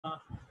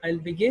I'll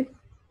begin.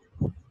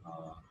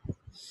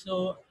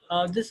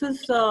 This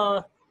is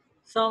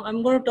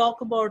I'm going to talk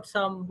about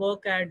some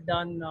work I had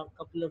done a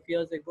couple of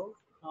years ago.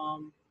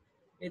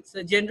 It's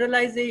a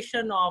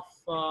generalization of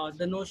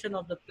the notion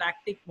of the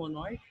Plactic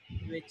monoid,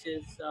 which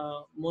is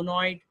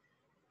monoid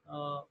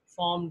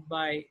formed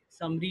by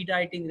some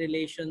rewriting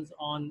relations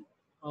on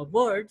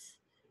words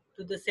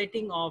to the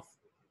setting of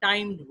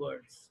timed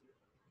words.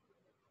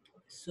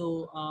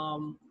 So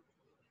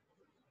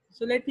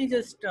let me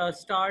just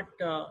start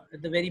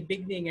at the very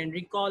beginning and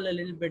recall a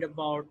little bit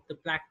about the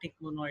Plactic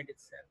monoid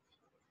itself.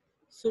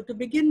 So to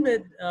begin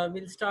with,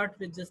 we'll start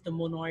with just the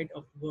monoid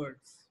of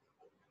words.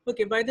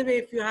 Okay, by the way,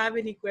 if you have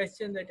any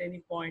questions at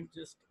any point,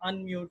 just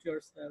unmute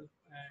yourself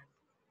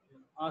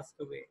and ask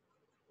away.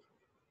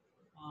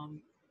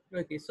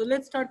 Okay, so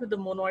let's start with the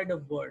monoid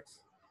of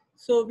words.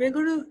 So we're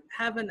going to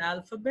have an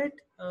alphabet,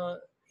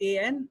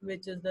 AN,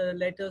 which is the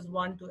letters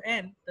 1 to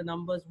N, the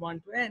numbers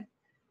 1 to N.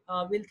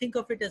 We'll think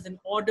of it as an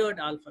ordered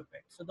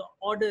alphabet. So the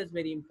order is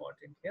very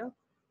important here.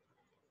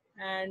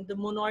 And the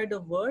monoid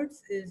of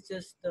words is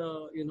just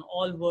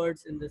all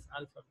words in this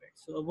alphabet.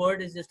 So a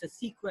word is just a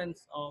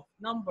sequence of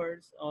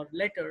numbers or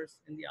letters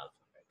in the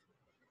alphabet.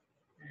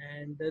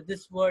 And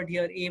this word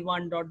here,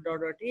 A1 dot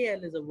dot dot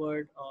AL, is a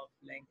word of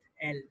length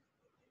L.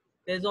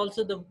 There's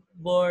also the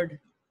word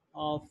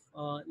of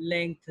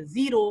length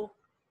 0,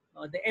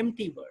 the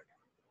empty word.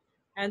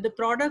 And the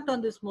product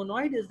on this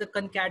monoid is the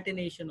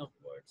concatenation of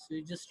words. So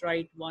you just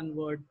write one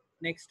word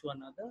next to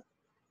another,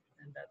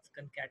 and that's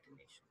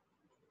concatenation.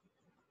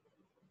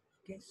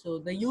 Okay, so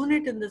the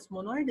unit in this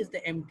monoid is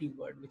the empty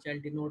word, which I'll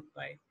denote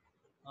by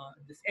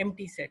this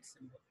empty set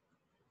symbol.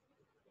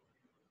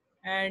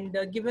 And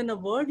given a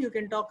word, you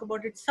can talk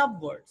about its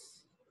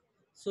subwords.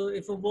 So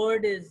if a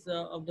word is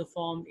of the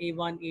form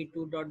A1,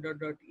 A2, dot, dot,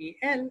 dot,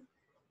 AL,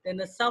 then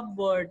a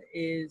subword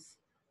is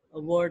a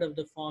word of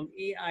the form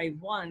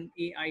AI1,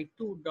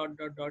 AI2, dot,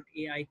 dot, dot,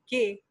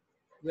 AIK,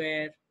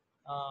 where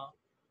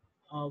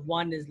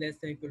 1 is less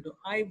than or equal to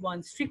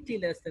I1, strictly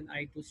less than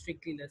I2,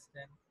 strictly less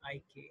than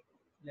IK,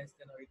 less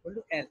than or equal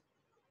to L.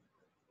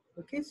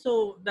 Okay,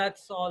 so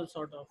that's all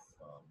sort of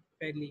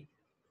fairly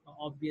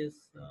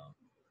obvious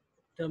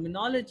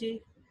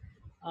terminology.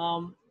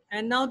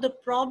 And now the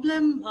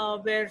problem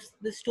where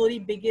the story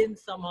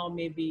begins somehow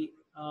maybe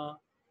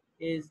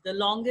is the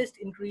longest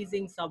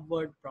increasing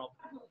subword problem.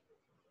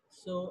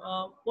 So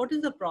what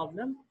is the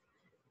problem?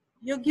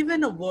 You're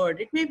given a word.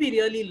 It may be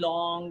really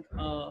long,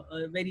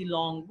 a very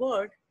long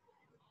word,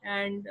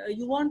 and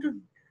you want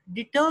to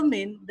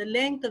determine the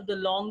length of the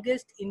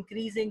longest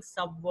increasing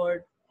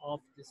subword of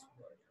this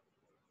word.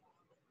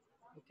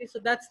 Okay, so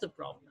that's the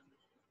problem.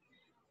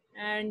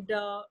 And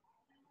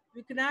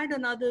we can add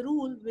another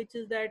rule, which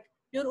is that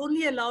you're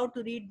only allowed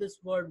to read this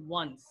word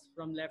once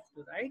from left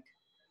to right.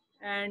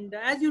 And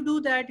as you do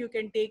that, you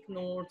can take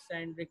notes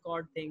and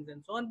record things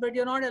and so on, but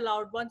you're not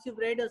allowed, once you've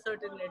read a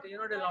certain letter,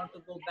 you're not allowed to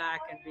go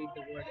back and read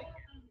the word again.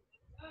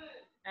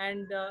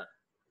 And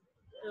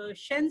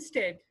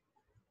Schoenstedt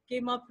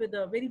came up with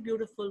a very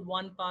beautiful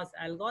one-pass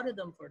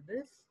algorithm for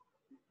this.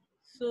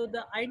 So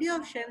the idea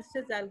of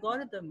Schoenstedt's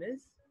algorithm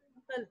is,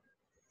 well,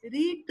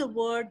 read the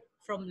word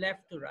from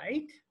left to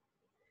right,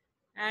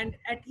 and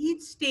at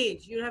each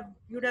stage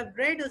you'd have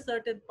read a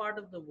certain part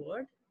of the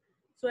word.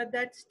 So at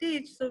that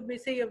stage, so we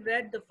say you've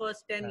read the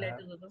first 10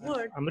 letters of the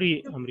word.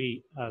 Amri,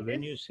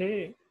 when you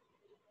say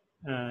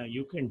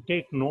you can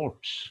take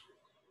notes,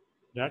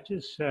 that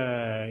is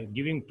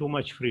giving too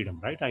much freedom,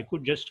 right? I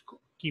could just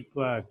keep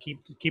a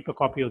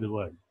copy of the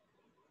word.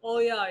 Oh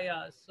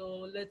yeah.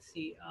 So let's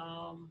see.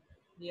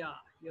 Yeah,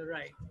 you're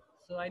right.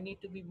 So I need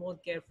to be more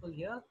careful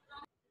here.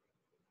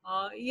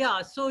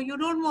 Yeah, so you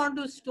don't want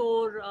to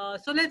store.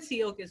 So let's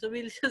see. Okay, so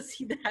we'll just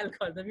see the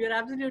algorithm. You're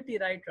absolutely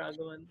right,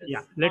 Raghavan.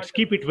 Yeah, let's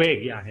keep it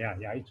vague. Yeah,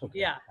 it's okay.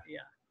 Yeah.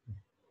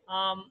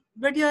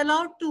 But you're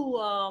allowed to.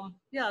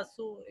 Yeah.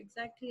 So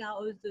exactly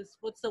how is this?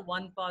 What's the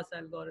one-pass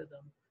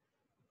algorithm?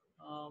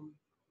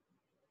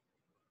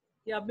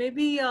 Yeah,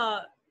 maybe.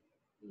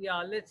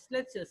 Yeah, let's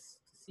just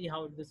see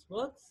how this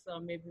works.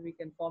 Maybe we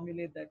can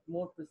formulate that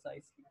more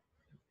precisely.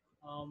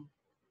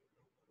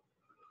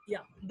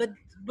 Yeah, but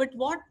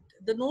what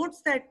the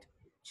notes that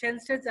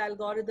Schoenstedt's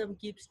algorithm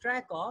keeps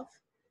track of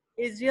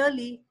is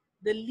really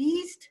the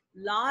least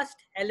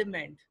last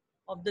element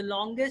of the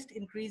longest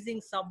increasing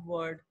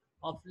subword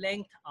of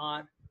length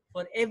r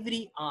for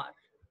every r.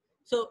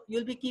 So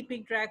you'll be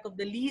keeping track of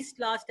the least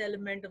last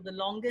element of the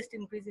longest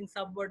increasing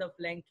subword of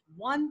length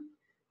 1.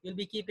 You'll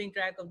be keeping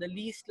track of the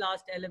least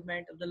last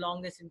element of the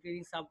longest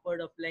increasing subword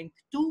of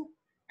length 2,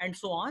 and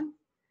so on.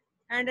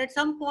 And at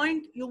some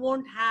point, you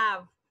won't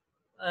have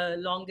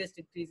longest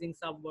increasing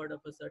subword of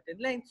a certain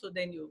length, so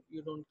then you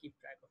don't keep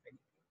track of anything.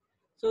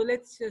 So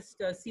let's just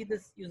see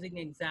this using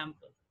an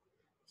example.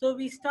 So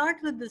we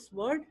start with this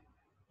word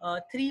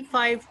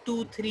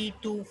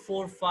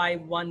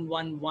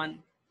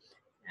 35232451111,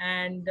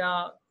 and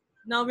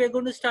now we're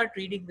going to start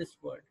reading this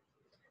word.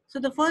 So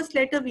the first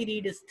letter we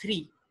read is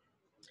 3,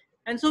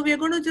 and so we're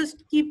going to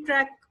just keep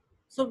track.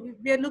 So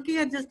we are looking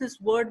at just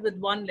this word with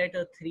one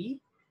letter 3,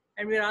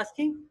 and we're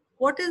asking,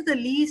 what is the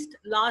least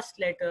last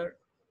letter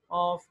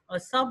of a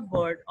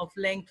subword of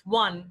length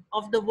 1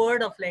 of the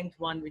word of length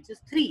 1, which is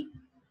 3?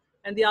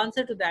 And the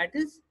answer to that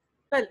is,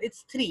 well,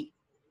 it's 3.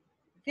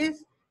 Okay,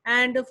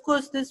 and of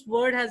course this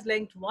word has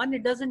length 1.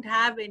 It doesn't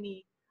have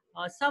any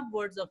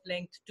subwords of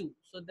length 2.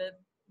 So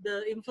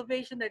the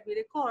information that we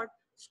record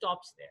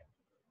stops there.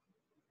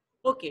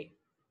 Okay,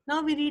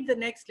 now we read the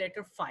next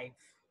letter 5.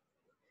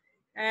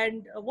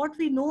 And what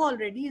we know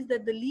already is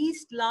that the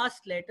least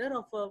last letter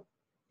of a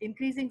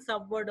increasing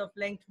subword of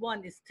length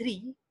 1 is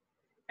 3.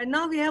 And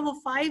now we have a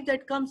 5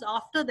 that comes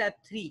after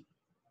that 3.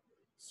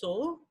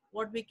 So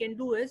what we can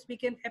do is we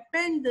can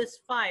append this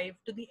 5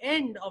 to the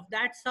end of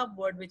that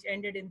subword which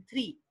ended in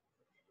 3.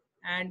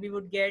 And we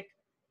would get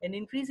an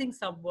increasing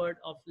subword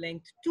of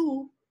length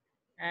 2,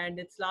 and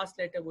its last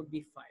letter would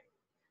be 5.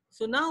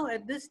 So now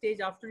at this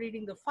stage, after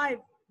reading the 5,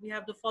 we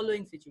have the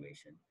following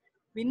situation.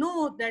 We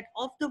know that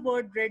of the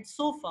word read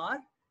so far,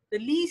 the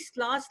least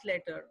last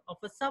letter of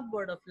a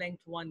subword of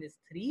length 1 is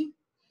 3,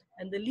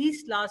 and the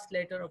least last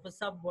letter of a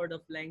subword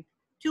of length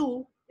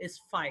 2 is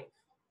 5.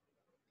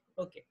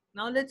 Okay,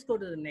 now let's go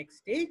to the next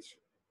stage.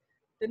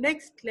 The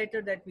next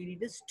letter that we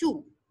read is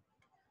 2.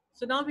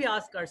 So now we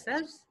ask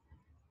ourselves,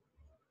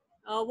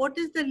 what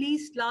is the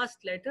least last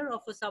letter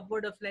of a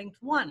subword of length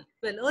 1?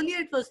 Well, earlier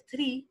it was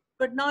 3,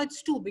 but now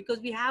it's 2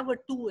 because we have a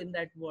 2 in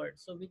that word.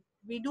 So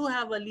we do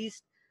have a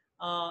least,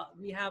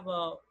 we have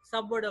a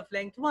subword of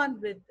length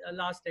 1 with a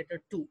last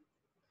letter 2.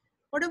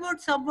 What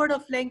about subword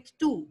of length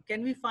 2?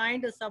 Can we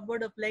find a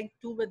subword of length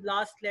 2 with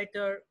last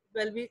letter?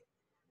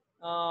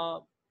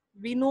 Well,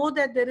 we know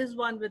that there is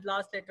one with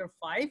last letter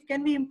 5.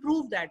 Can we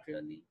improve that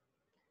really?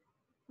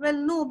 Well,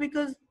 no,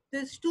 because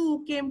this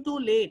 2 came too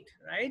late,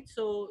 right?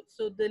 So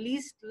the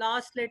least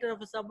last letter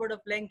of a subword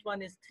of length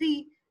 1 is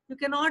 3. You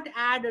cannot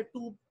add a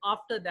 2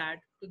 after that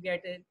to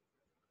get an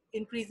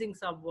increasing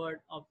subword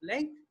of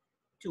length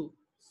 2.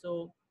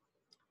 So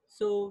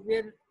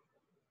we're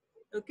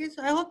okay.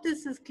 So I hope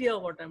this is clear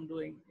what I'm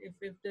doing.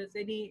 If there's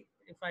any,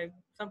 if I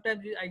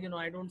sometimes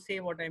I don't say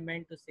what I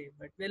meant to say,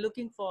 but we're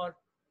looking for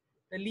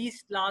the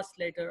least last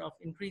letter of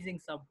increasing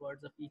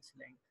subwords of each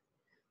length.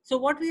 So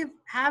what we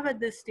have at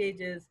this stage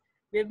is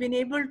we have been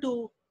able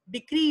to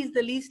decrease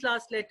the least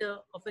last letter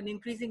of an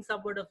increasing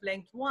subword of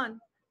length 1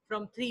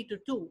 from 3 to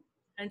 2.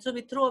 And so we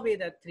throw away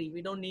that 3.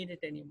 We don't need it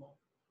anymore.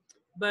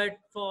 But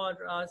for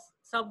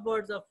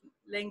subwords of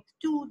length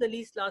 2, the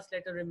least last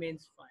letter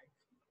remains 5.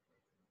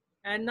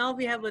 And now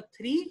we have a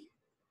 3.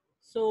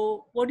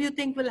 So what do you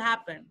think will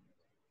happen?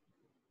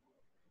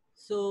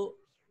 So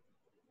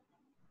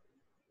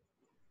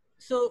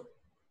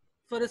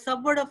for a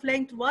subword of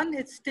length 1,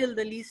 it's still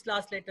the least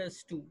last letter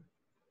is 2.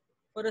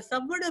 For a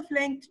subword of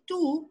length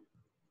 2,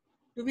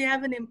 do we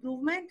have an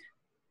improvement?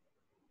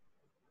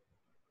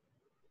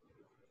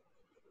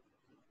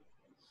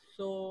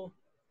 So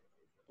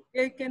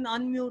you can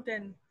unmute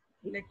and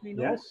let me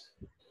know. Yes.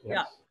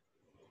 Yeah,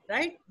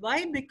 right?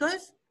 Why?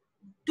 Because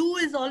 2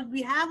 is all,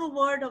 we have a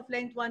word of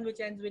length 1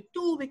 which ends with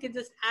 2. We can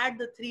just add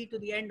the 3 to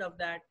the end of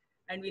that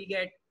and we'll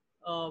get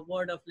a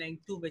word of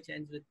length 2 which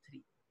ends with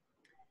 3.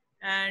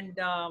 And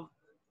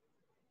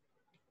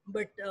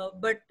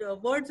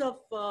words of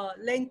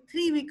length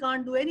 3, we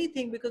can't do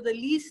anything because the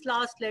least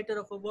last letter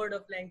of a word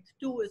of length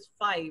 2 is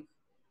 5.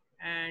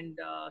 And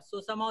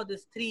so somehow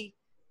this 3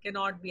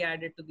 cannot be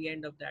added to the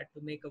end of that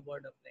to make a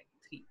word of length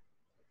 3.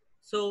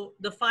 So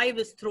the 5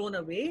 is thrown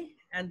away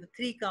and the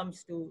 3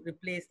 comes to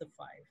replace the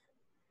 5.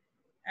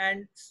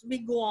 And we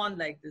go on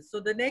like this. So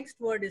the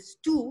next word is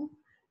 2.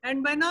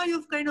 And by now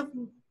you've kind of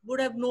would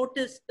have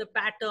noticed the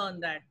pattern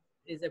that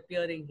is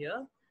appearing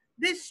here.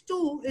 This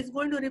 2 is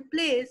going to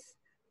replace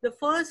the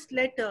first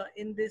letter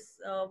in this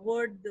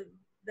word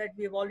that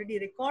we have already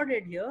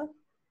recorded here.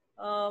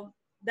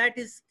 That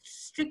is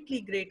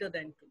strictly greater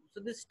than 2. So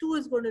this 2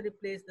 is going to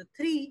replace the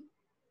 3,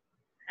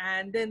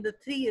 and then the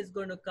 3 is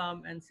going to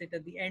come and sit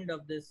at the end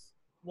of this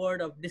word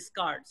of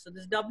discard. So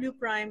this W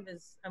prime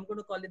is, I'm going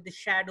to call it the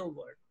shadow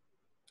word.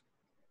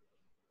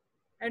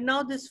 And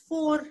now this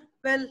 4,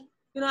 well,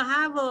 I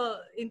have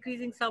a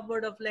increasing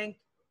subword of length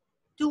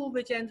 2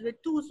 which ends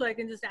with 2, so I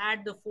can just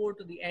add the 4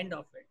 to the end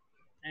of it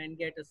and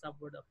get a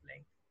subword of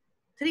length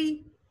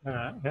 3.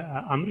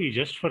 Amri,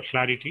 just for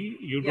clarity,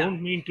 you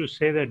don't mean to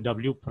say that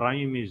W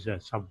prime is a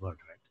subword,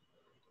 right?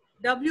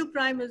 W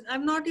prime is,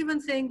 I'm not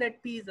even saying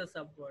that P is a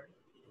subword.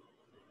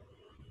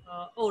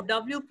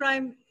 W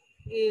prime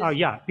is...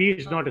 yeah, P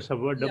is not a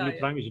subword, W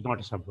prime is not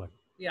a subword.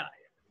 Yeah,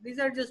 these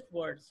are just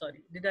words,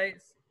 sorry. Did I,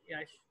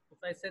 if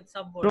I said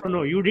subword...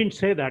 No, you didn't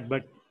say that,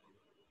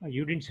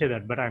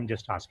 but I'm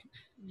just asking.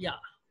 Yeah.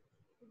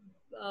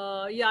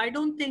 I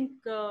don't think...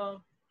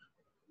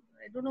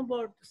 I don't know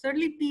about,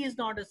 certainly P is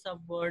not a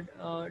subword.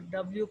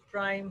 W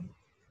prime.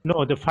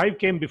 No, the 5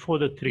 came before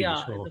the 3.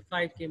 Yeah, so. the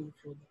 5 came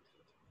before the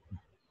 3.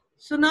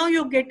 So now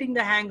you're getting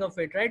the hang of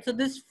it, right? So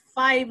this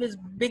 5 is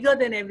bigger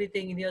than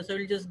everything in here. So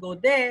it'll just go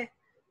there.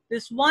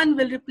 This 1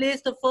 will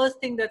replace the first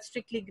thing that's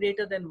strictly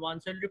greater than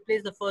 1. So it'll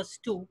replace the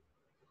first 2.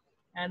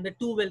 And the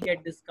 2 will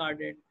get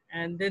discarded.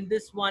 And then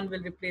this 1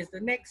 will replace the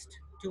next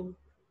 2.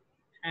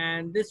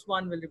 and this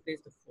one will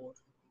replace the 4.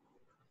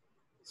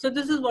 So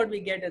this is what we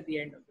get at the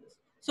end of this.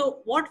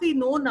 So what we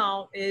know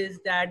now is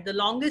that the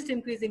longest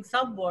increasing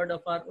subword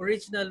of our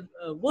original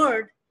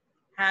word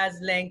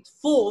has length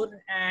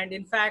 4, and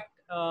in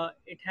fact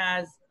it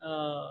has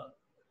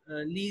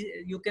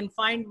you can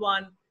find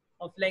one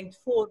of length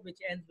 4 which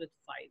ends with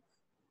 5.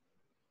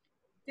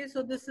 Okay,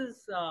 so this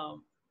is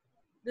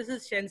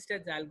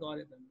Shensted's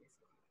algorithm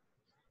basically.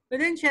 But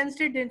then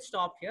Shensted didn't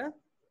stop here.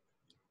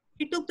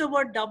 He took the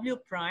word W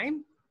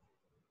prime,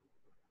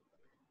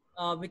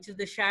 which is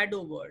the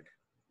shadow word,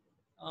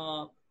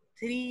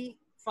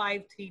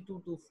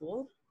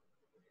 353224,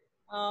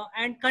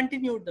 and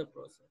continued the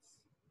process.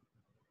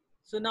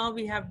 So now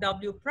we have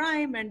W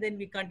prime, and then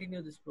we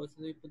continue this process.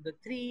 We put the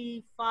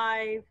 3,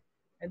 5,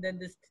 and then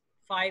this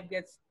 5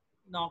 gets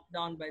knocked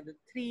down by the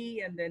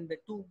 3, and then the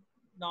 2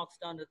 knocks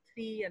down a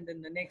 3, and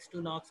then the next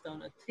 2 knocks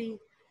down a 3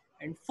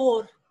 and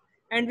 4.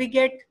 And we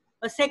get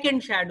a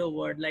second shadow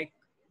word, like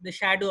the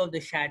shadow of the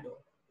shadow.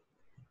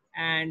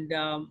 And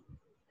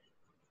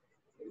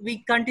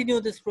we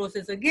continue this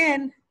process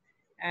again,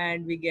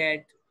 and we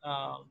get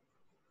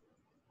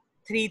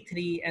 3,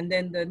 3, and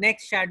then the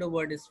next shadow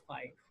word is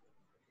 5.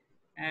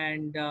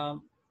 And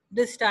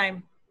this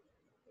time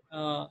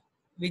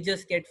we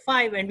just get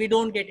 5, and we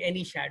don't get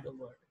any shadow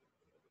word.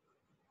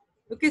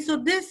 Okay, so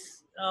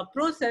this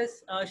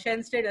process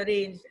Shensted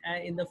arranged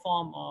in the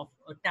form of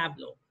a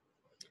tableau.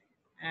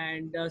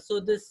 And so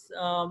this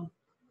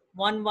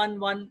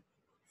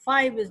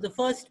 1115 is the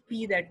first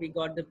P that we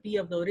got, the P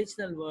of the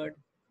original word.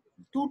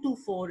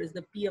 224 is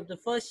the P of the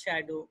first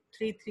shadow.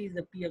 33 is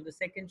the P of the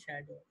second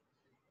shadow.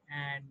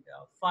 And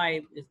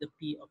 5 is the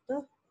P of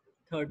the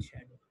third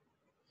shadow.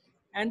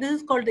 And this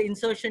is called the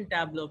insertion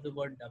tableau of the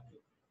word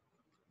W.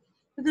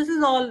 So this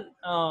is all,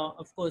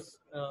 of course,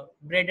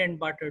 bread and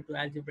butter to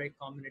algebraic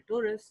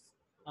combinatorists.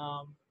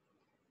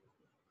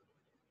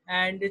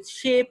 And its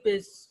shape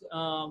is,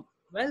 well,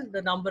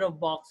 the number of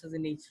boxes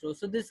in each row.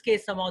 So this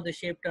case, somehow the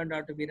shape turned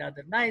out to be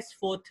rather nice,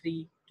 4,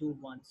 3, 2,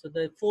 1. So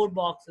the 4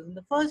 boxes in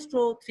the first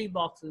row, 3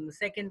 boxes in the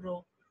second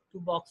row, 2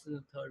 boxes in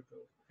the third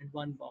row, and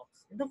 1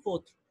 box in the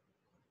fourth row.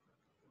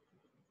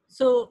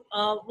 So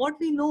what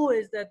we know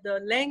is that the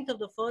length of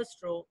the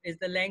first row is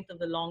the length of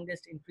the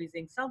longest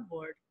increasing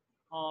subword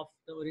of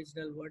the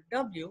original word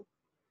W.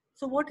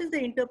 So what is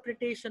the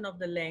interpretation of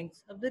the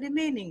lengths of the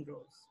remaining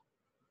rows?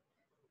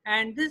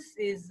 And this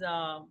is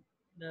the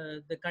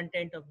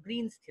content of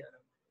Green's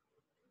theorem.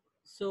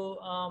 So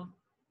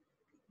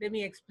let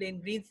me explain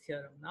Green's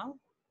theorem now.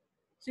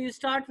 So you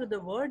start with the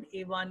word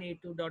A1,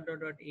 A2, dot, dot,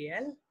 dot,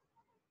 AL,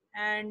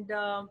 and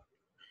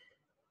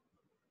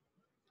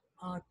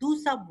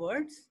 2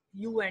 subwords,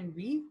 U and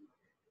V.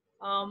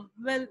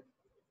 Well,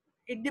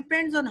 it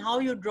depends on how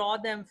you draw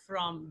them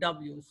from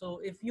W. So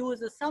if U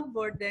is a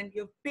subword, then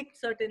you've picked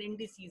certain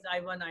indices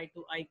I1,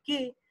 I2,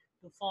 Ik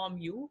to form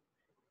U.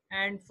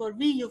 And for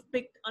V, you've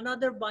picked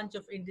another bunch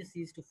of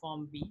indices to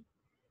form V.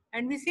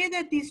 And we say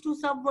that these 2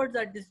 subwords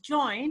are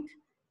disjoint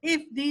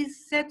if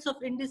these sets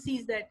of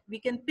indices, that we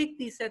can pick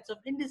these sets of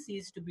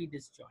indices to be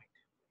disjoint.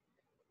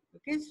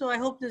 Okay, so I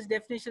hope this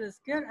definition is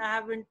clear. I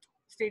haven't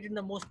stated in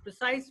the most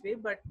precise way,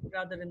 but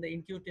rather in the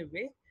intuitive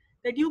way,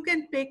 that you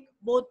can pick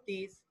both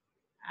these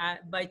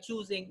by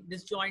choosing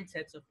disjoint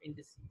sets of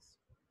indices.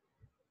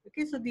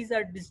 Okay, so these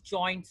are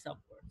disjoint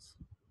subwords.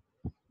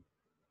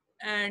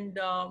 And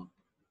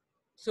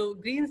so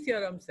Green's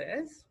theorem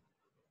says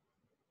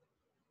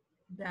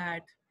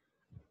that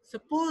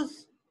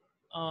suppose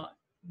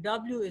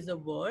W is a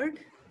word,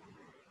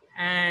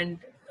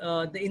 and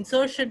the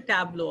insertion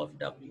tableau of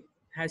W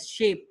has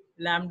shape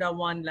lambda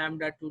 1,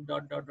 lambda 2,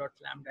 dot, dot, dot,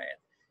 lambda L.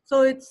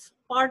 So it's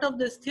part of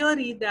this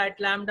theory that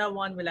lambda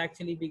 1 will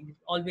actually be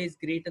always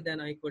greater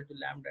than or equal to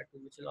lambda 2,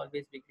 which will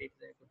always be greater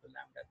than or equal to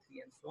lambda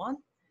 3, and so on.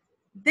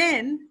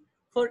 Then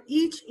for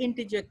each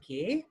integer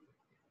k,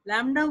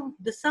 lambda,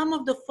 the sum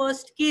of the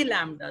first k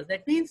lambdas,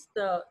 that means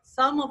the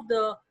sum of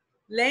the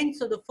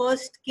lengths of the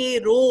first k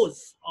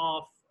rows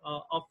of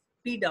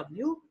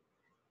PW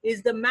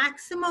is the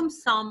maximum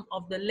sum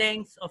of the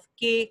lengths of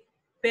k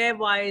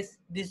pairwise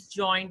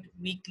disjoint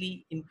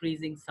weakly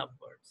increasing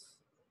subwords.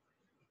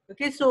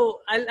 Okay,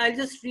 so I'll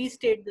just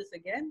restate this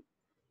again.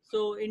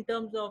 So in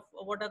terms of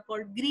what are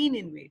called Green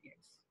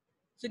invariants.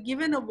 So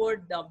given a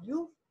word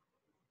W,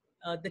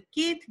 the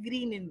kth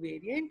Green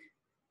invariant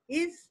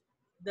is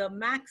the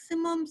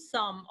maximum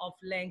sum of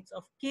lengths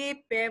of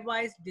k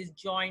pairwise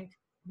disjoint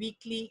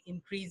weakly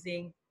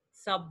increasing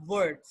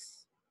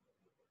subwords.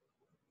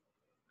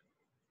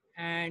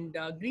 And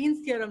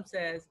Green's theorem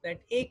says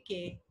that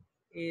AK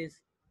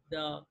is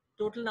the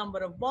total number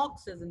of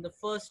boxes in the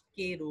first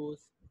k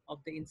rows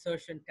of the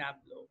insertion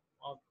tableau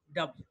of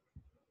W.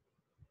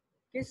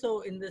 Okay,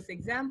 so in this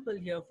example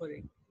here, for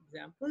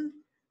example,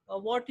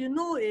 what you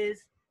know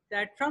is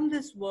that from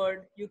this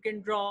word, you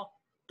can draw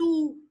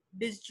 2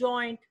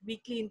 disjoint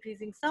weakly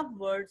increasing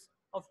subwords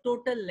of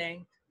total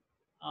length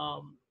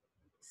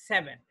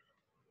 7,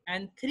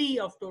 and 3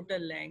 of total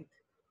length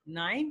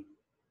 9,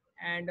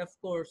 and of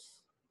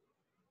course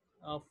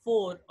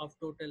 4 of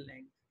total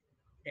length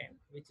 10,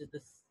 which is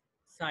the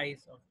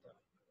size of the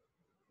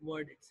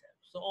word itself.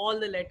 So all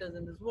the letters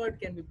in this word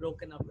can be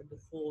broken up into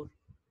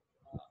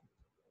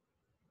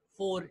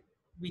four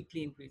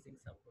weakly increasing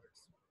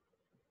subwords.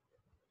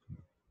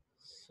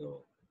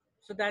 So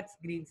that's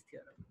Green's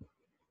theorem.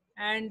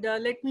 And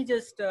let me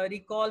just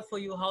recall for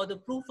you how the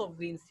proof of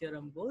Green's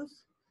theorem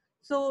goes.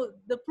 So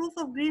the proof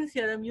of Green's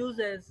theorem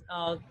uses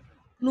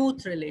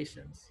Knuth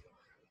relations.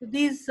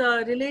 These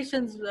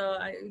relations,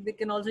 they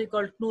can also be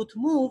called Knuth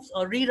moves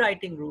or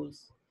rewriting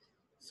rules.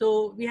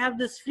 So we have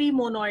this free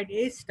monoid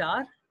A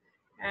star,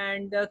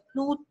 and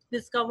Knuth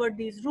discovered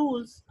these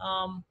rules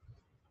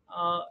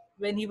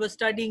when he was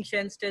studying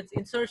Schoenstedt's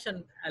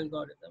insertion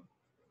algorithm.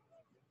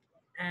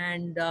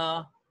 And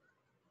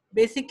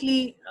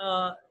basically,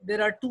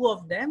 there are two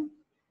of them.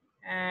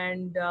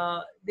 And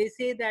they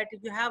say that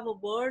if you have a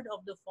word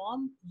of the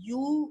form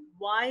U,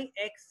 Y,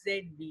 X,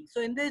 Z, V.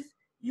 So in this,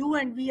 U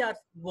and V are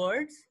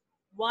words,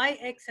 Y,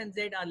 X, and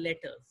Z are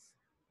letters.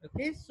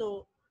 Okay,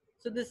 so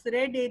this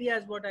red area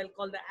is what I'll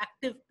call the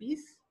active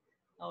piece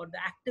or the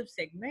active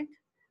segment.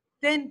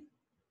 Then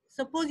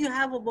suppose you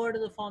have a word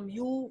of the form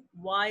U,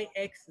 Y,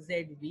 X,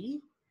 Z,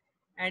 V,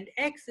 and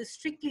X is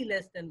strictly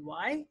less than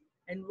Y,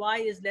 and Y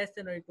is less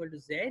than or equal to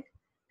Z.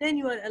 Then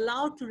you are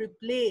allowed to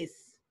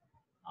replace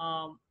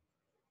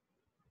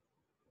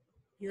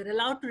you're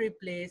allowed to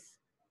replace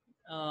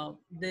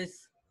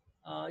this,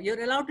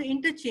 you're allowed to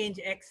interchange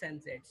X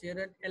and Z. So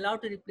you're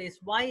allowed to replace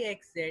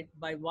YXZ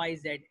by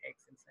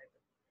YZX inside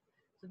them.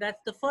 So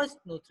that's the first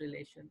Knuth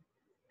relation.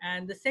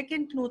 And the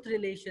second Knuth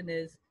relation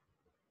is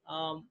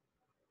that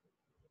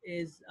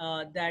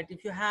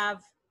if you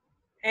have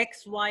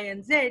X, Y,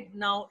 and Z,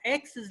 now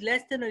X is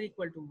less than or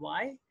equal to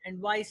Y,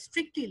 and Y is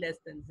strictly less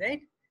than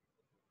Z,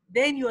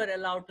 then you are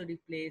allowed to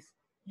replace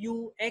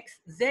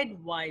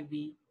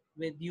UXZYV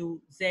with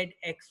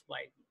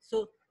UZXYV.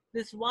 So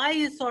this Y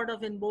is sort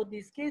of, in both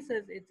these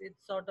cases,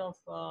 it's sort of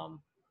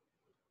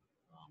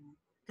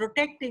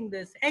protecting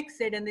this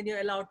XZ, and then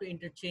you're allowed to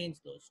interchange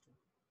those two.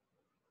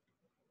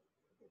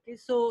 Okay,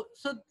 so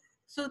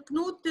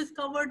Knuth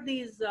discovered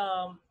these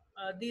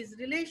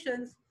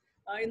relations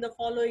in the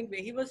following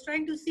way. He was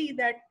trying to see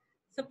that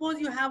suppose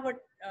you have a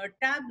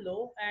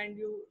tableau, and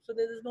so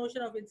there's this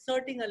notion of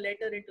inserting a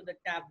letter into the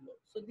tableau.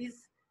 So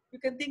these, you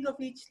can think of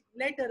each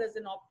letter as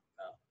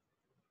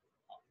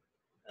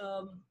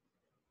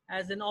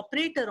an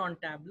operator on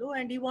tableau,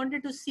 and he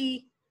wanted to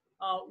see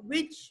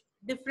which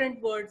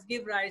different words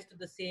give rise to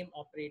the same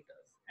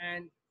operators,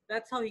 and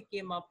that's how he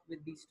came up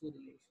with these two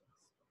relations.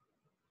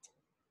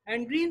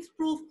 And Green's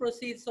proof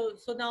proceeds.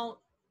 So now,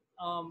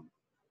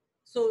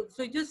 so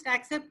just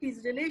accept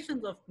these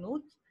relations of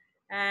Knuth,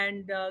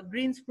 and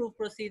Green's proof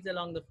proceeds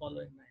along the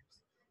following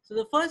lines. So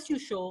the first, you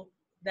show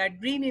that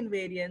Green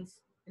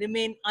invariants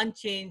remain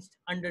unchanged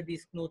under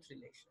these Knuth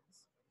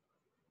relations.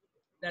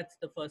 That's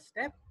the first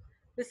step.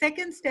 The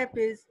second step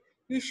is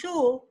you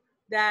show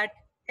that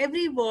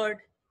every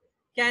word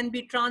can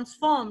be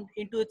transformed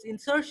into its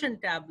insertion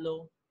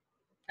tableau.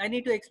 I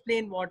need to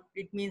explain what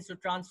it means to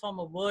transform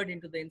a word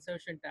into the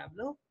insertion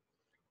tableau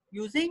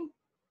using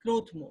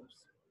Knuth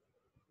moves.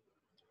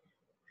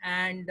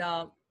 And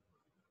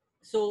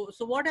so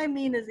what I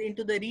mean is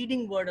into the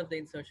reading word of the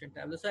insertion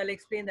tableau. So I'll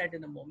explain that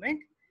in a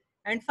moment.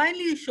 And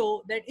finally, you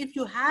show that if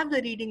you have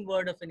the reading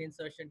word of an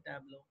insertion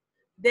tableau,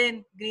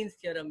 then Green's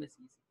theorem is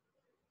easy.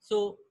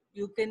 So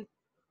you can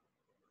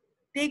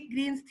take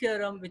Green's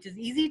theorem, which is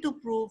easy to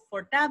prove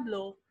for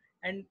tableau,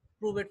 and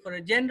prove it for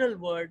a general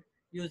word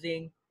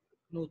using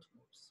Knuth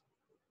moves.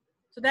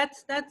 So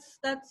that's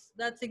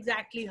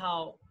exactly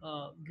how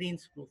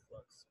Green's proof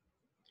works.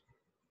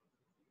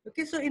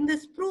 Okay, so in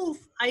this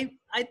proof, I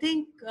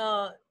think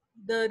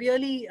the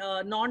really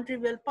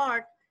non-trivial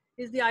part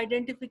is the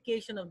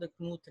identification of the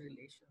Knuth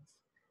relations.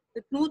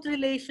 The Knuth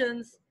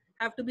relations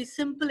have to be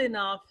simple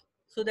enough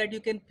so that you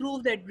can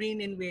prove that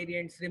Green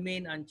invariants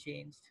remain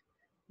unchanged,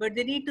 but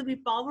they need to be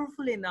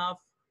powerful enough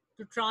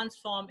to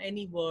transform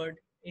any word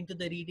into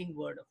the reading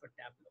word of a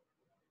tableau.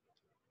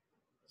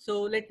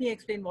 So let me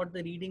explain what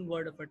the reading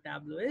word of a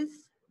tableau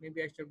is.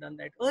 Maybe I should have done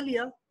that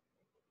earlier,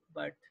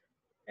 but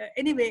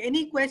anyway,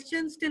 any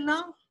questions till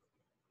now?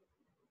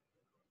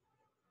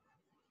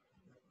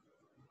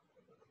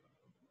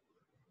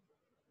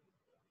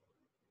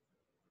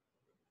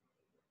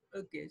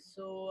 Okay,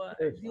 so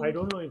I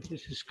don't know if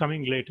this is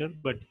coming later,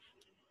 but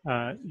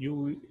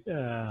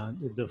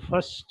the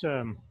first,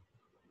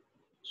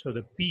 so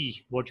the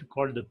P, what you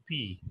call the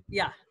P,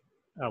 yeah,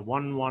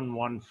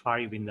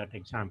 1115 in that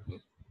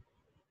example.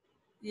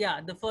 Yeah,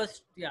 the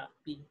first, yeah,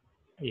 P.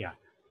 Yeah.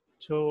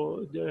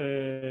 So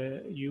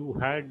you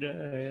had,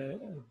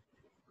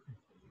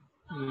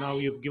 now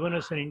you've given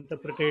us an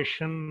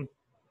interpretation.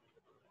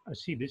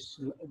 See this,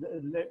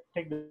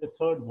 take the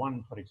third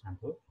one, for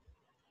example.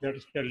 That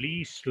is the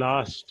least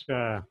last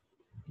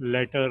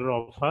letter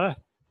of a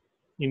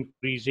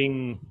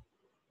increasing,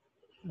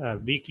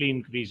 weakly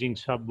increasing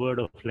subword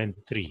of length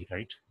 3,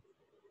 right?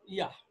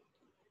 Yeah.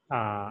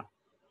 Are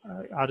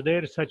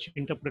there such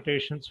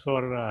interpretations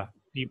for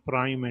P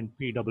prime and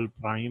P double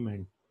prime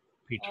and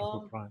P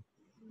triple prime?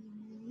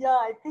 Yeah,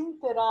 I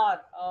think there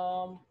are.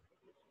 Oh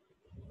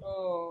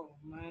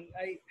man,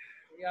 I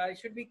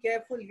should be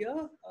careful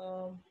here.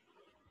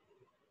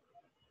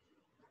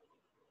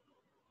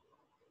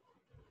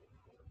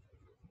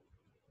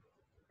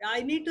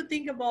 I need to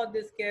think about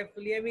this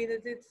carefully. I mean,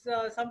 it's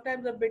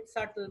sometimes a bit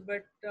subtle,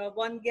 but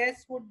one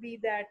guess would be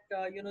that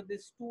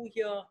this two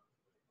here.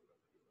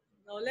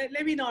 No,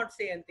 let me not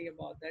say anything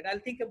about that. I'll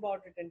think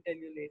about it and tell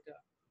you later.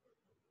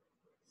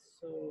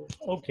 So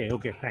Okay,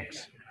 okay, yeah.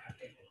 thanks.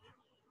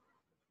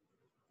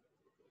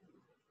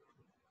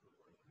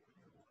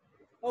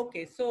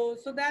 Okay, so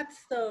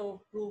that's the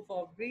proof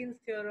of Green's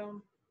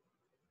theorem.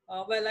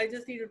 Well, I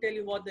just need to tell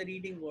you what the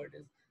reading word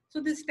is.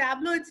 So this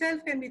tableau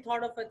itself can be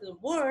thought of as a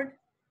word,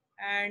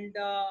 and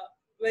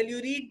well,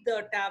 you read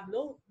the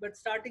tableau, but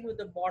starting with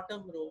the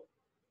bottom row.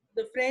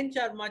 The French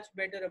are much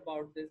better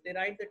about this. They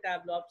write the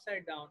tableau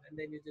upside down, and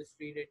then you just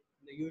read it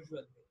in the usual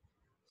way.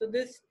 So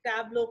this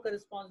tableau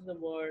corresponds to the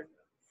word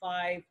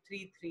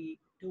 533224111.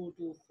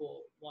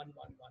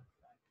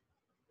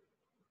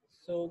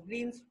 So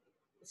Green's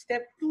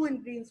step 2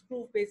 in Green's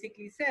proof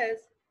basically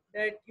says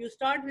that you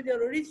start with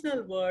your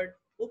original word,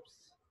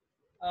 oops,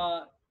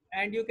 uh,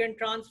 and you can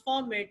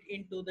transform it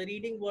into the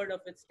reading word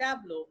of its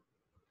tableau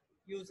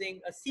using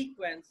a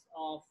sequence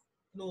of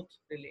Knuth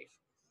relations.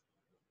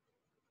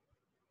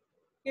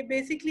 Okay,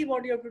 basically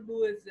what you have to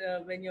do is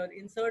when you're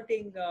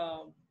inserting,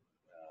 yeah,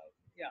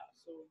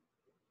 so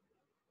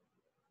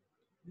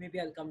maybe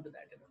I'll come to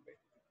that in a bit.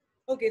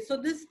 Okay, so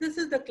this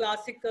is the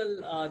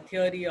classical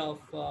theory of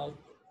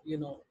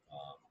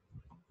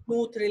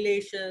Knuth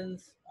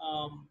relations,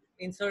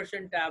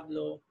 insertion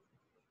tableau,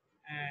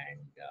 and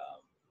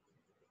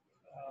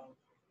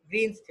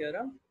Green's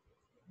theorem.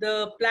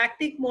 The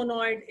Plactic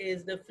monoid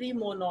is the free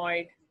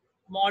monoid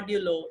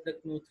modulo the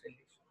Knuth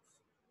relations.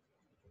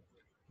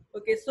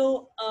 Okay,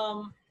 so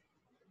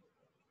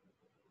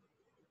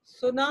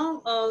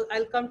now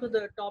I'll come to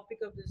the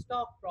topic of this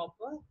talk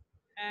proper,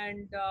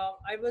 and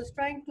I was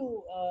trying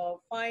to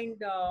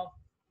find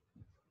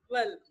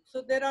well,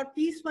 so there are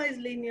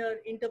piecewise linear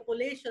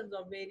interpolations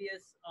of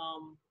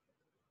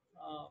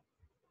uh,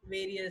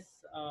 various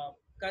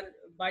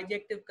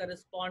bijective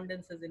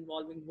correspondences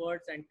involving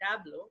words and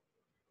tableau.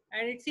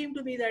 And it seemed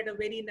to me that a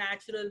very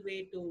natural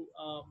way to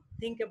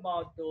think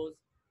about those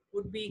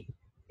would be,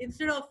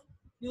 instead of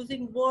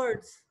using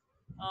words,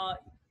 uh,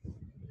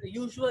 the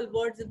usual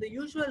words in the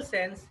usual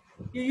sense,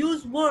 you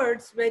use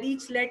words where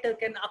each letter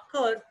can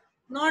occur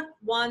not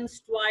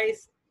once,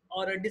 twice,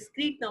 or a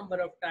discrete number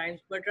of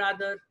times, but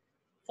rather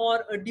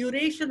for a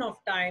duration of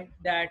time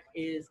that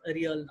is a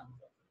real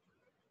number.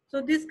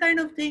 So this kind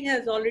of thing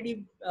has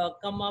already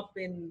come up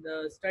in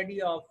the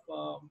study of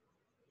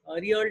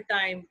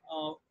real-time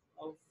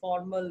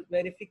formal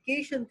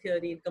verification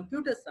theory in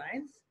computer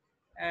science.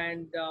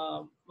 And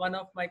one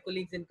of my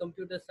colleagues in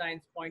computer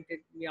science pointed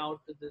me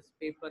out to this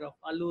paper of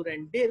Allur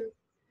and Dill.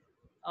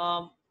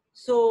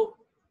 So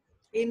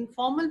in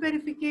formal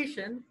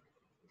verification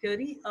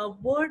theory, a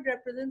word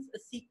represents a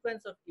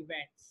sequence of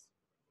events.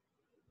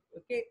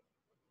 Okay,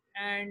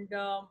 and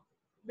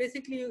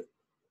basically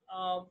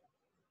uh,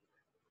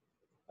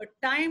 a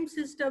time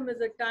system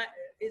is a time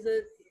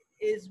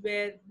is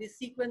where the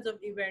sequence of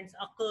events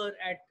occur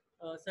at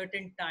a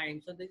certain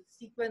time. So the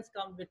sequence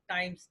comes with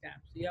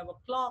timestamps. So you have a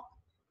clock,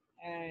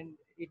 and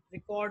it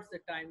records the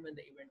time when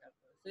the event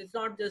occurs. So it's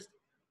not just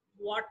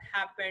what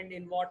happened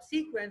in what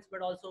sequence,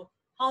 but also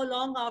how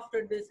long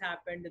after this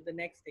happened did the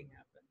next thing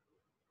happen.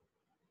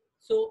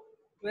 So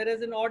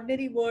whereas an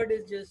ordinary word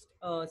is just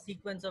a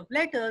sequence of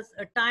letters,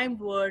 a timed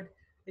word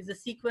is a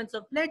sequence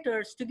of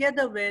letters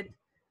together with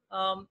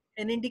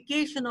an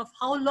indication of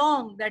how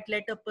long that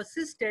letter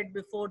persisted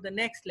before the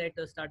next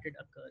letter started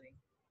occurring.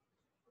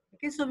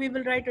 Okay, so we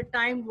will write a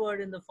timed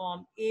word in the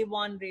form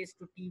A1 raised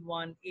to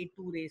T1,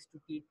 A2 raised to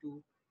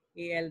T2,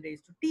 AL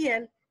raised to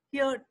TL.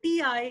 Here,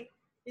 Ti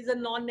is a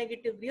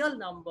non-negative real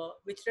number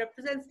which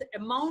represents the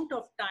amount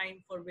of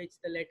time for which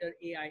the letter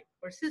AI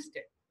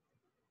persisted.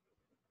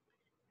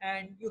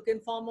 And you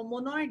can form a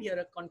monoid here,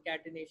 a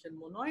concatenation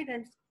monoid,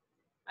 and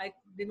I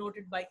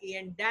denoted by A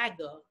and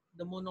dagger,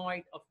 the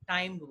monoid of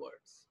timed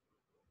words.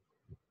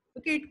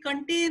 Okay, it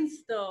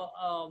contains the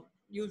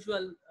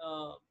usual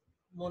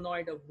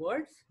monoid of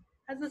words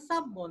as a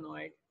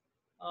sub-monoid.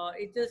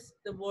 It's just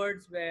the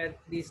words where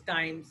these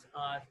times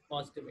are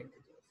positive integers.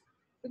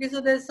 Okay,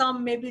 so there's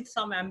maybe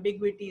some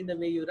ambiguity in the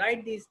way you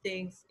write these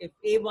things. If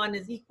A1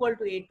 is equal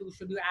to A2,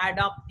 should you add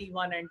up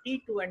T1 and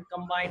T2 and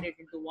combine it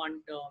into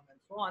one term and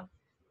so on?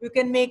 You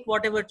can make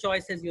whatever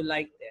choices you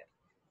like there.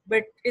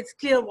 But it's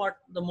clear what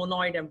the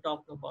monoid I'm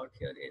talking about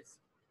here is.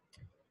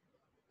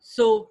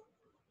 So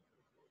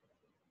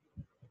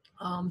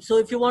so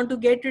if you want to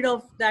get rid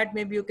of that,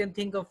 maybe you can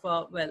think of,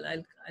 well,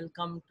 I'll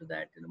come to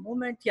that in a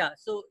moment. Yeah,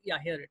 so yeah,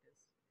 here it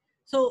is.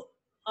 So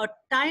a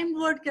timed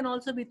word can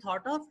also be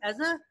thought of as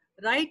a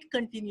right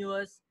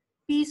continuous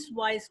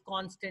piecewise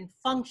constant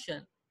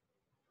function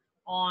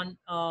on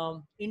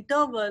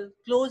interval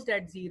closed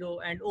at 0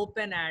 and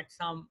open at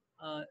some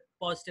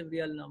positive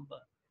real number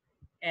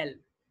L.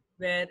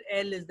 where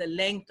L is the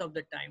length of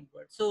the timed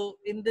word. So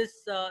in this,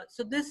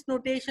 so this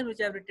notation which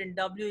I've written,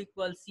 W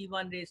equals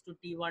C1 raised to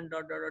T1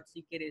 dot dot dot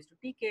CK raised to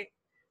TK,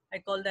 I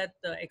call that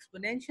the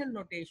exponential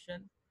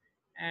notation,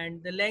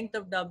 and the length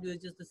of W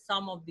is just the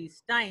sum of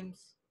these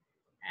times.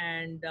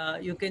 And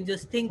you can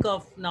just think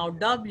of now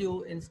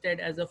W instead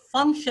as a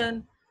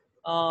function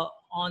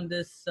on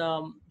this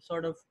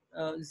sort of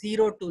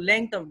 0 to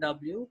length of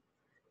W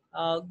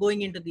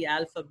going into the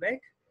alphabet.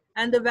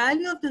 And the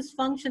value of this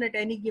function at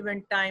any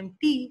given time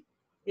t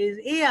is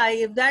ai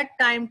if that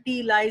time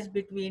t lies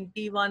between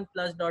t1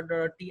 plus dot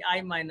dot dot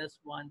ti minus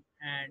 1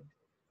 and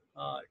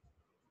uh,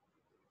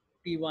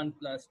 t1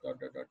 plus dot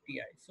dot dot ti.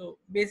 So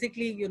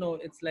basically, you know,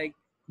 it's like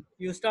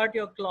you start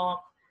your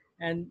clock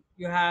and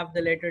you have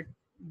the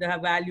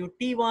value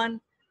t1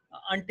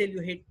 until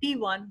you hit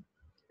t1,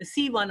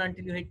 c1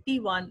 until you hit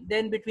t1.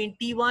 Then between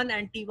t1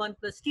 and t1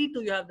 plus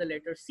t2, you have the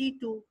letter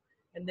c2.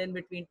 And then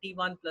between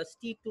t1 plus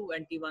t2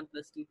 and t1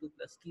 plus t2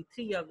 plus t3,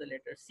 you have the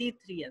letter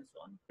c3 and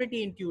so on.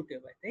 Pretty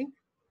intuitive, I think.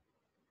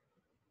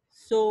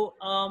 So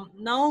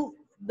now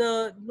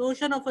the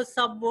notion of a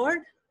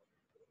subword.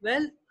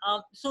 Well,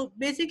 so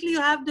basically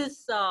you have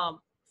this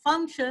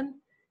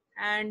function,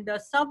 and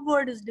the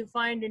subword is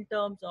defined in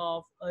terms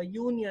of a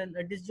union,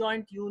 a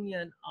disjoint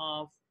union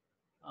of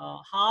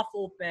half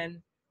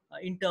open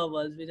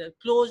intervals which are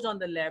closed on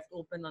the left,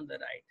 open on the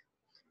right.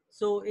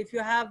 So if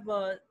you have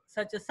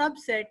such a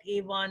subset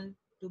A1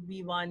 to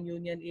B1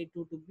 union A2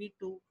 to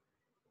B2,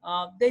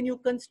 then you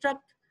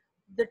construct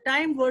the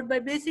time word by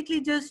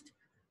basically just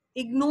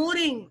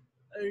ignoring,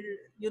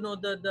 you know,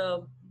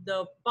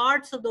 the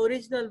parts of the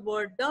original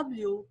word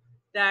W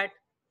that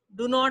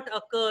do not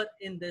occur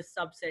in this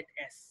subset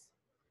S.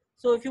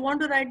 So if you want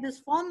to write this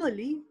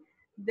formally,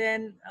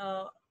 then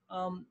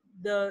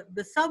the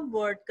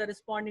subword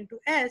corresponding to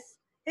S,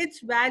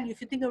 its value,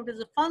 if you think of it as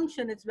a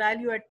function, its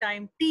value at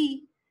time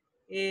t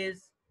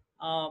is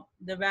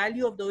the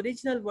value of the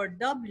original word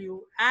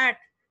W at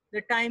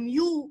the time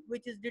u,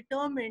 which is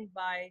determined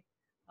by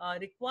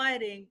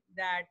requiring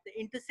that the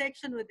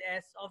intersection with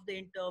S of the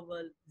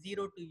interval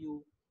 0 to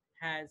u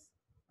has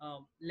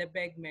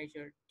Lebesgue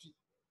measure t.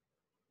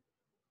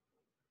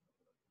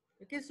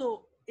 Okay,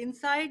 so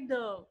inside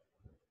the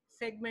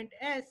segment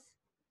S,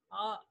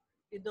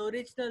 in the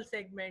original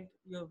segment,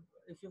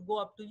 if you go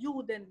up to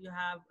u, then you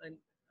have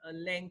a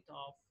length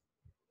of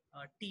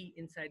t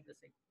inside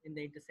in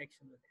the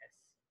intersection with S.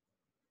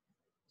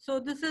 So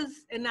this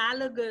is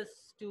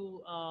analogous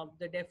to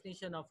the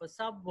definition of a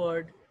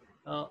subword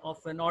of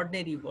an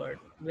ordinary word,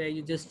 where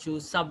you just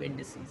choose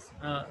sub-indices,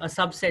 a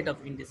subset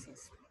of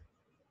indices.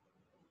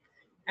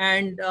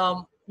 And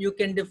you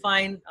can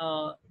define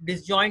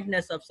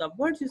disjointness of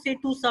subwords. You say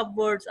two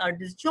subwords are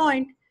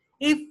disjoint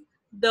if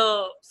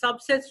the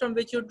subsets from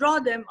which you draw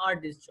them are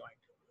disjoint.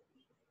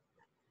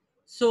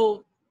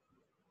 So,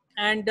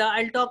 and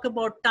I'll talk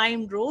about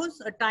timed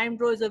rows. A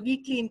timed row is a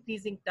weakly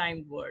increasing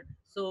timed word.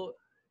 So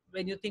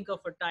when you think of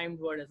a timed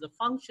word as a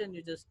function,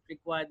 you just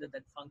require that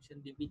that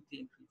function be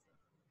weakly increasing.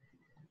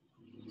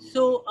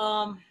 So,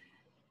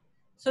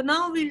 so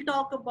now we'll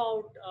talk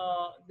about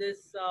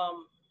this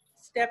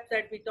step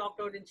that we talked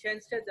about in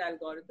Schoenstedt's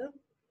algorithm.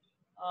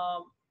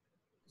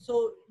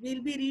 So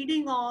we'll be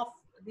reading off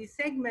the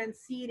segments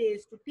C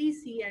raised to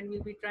TC, and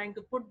we'll be trying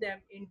to put them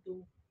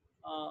into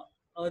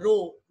a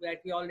row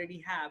that we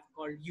already have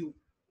called U.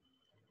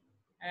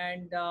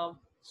 And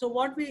so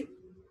what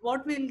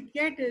we'll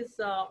get is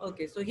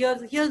okay. So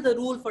here's the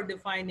rule for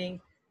defining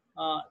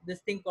this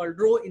thing called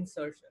row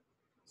insertion.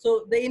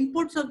 So the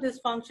inputs of this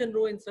function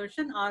row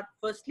insertion are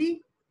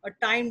firstly a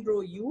timed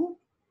row U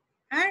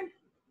and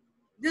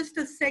just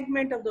a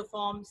segment of the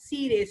form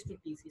C raised to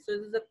TC. So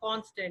this is a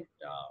constant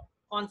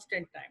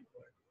time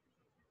word.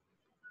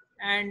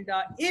 And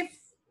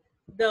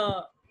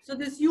so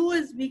this U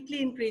is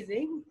weakly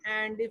increasing,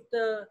 and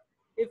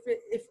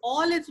if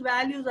all its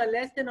values are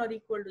less than or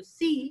equal to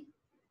C,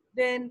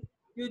 then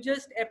you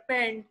just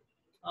append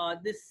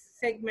this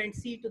segment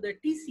C to the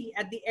TC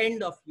at the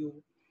end of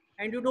U,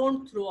 and you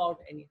don't throw out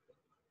anything.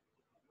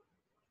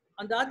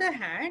 On the other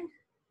hand,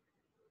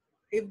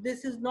 if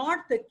this is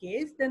not the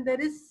case, then there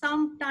is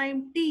some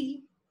time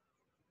t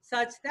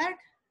such that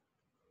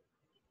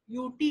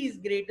ut is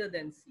greater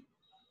than C.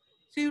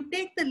 So you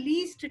take the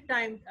least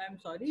time,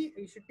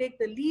 you should take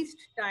the least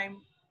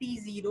time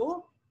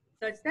t0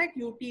 such that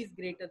ut is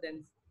greater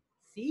than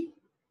C.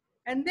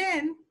 And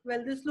then,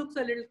 well, this looks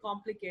a little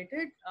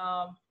complicated.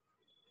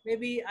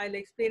 Maybe I'll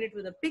explain it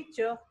with a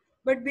picture.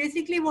 But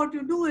basically what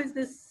you do is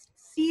this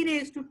C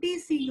raised to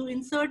TC, you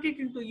insert it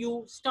into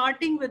U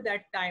starting with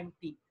that time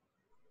t.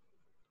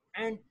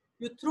 And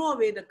you throw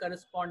away the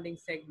corresponding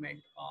segment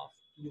of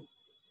U.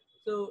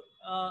 So,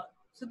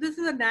 so this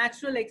is a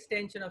natural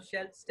extension of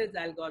Schoenstedt's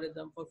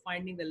algorithm for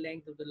finding the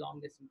length of the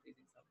longest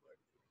increasing subword.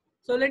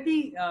 So let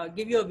me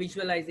give you a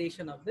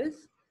visualization of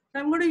this. So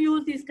I'm going to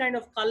use these kind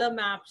of color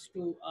maps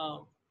to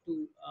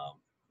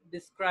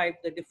describe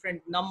the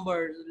different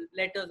numbers,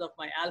 letters of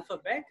my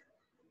alphabet.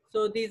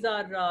 So these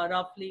are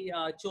roughly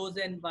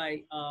chosen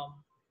by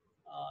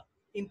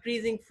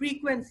increasing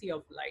frequency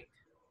of light.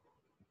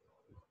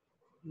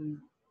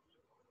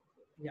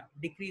 yeah,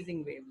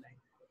 decreasing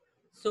wavelength.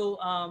 So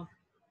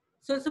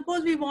so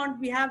suppose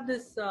we have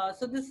this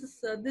so this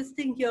is this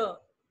thing here,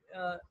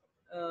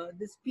 uh,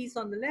 this piece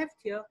on the left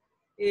here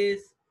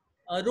is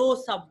a row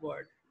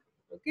subword.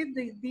 Okay,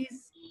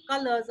 these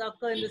colors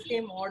occur in the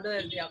same order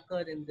as they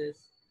occur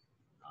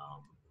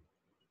um,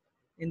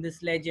 in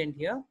this legend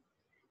here,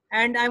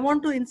 and I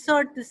want to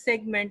insert this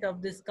segment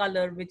of this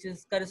color which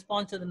is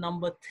corresponds to the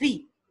number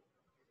 3.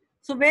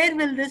 So where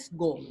will this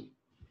go?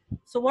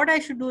 So what I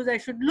should do is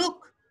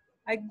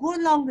I go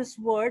along this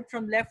word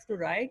from left to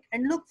right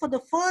and look for the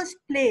first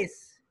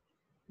place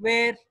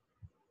where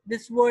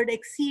this word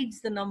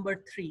exceeds the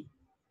number 3.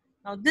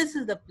 Now this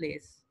is the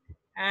place,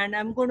 and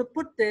I'm going to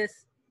put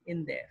this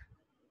in there.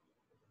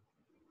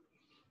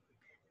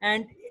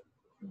 And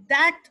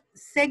that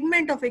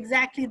segment of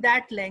exactly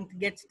that length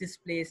gets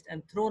displaced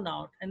and thrown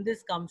out, and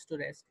this comes to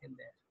rest in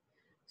there.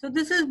 So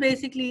this is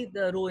basically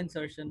the row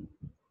insertion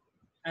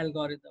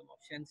algorithm of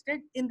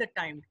Schoenstedt in the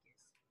timed case.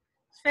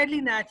 It's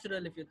fairly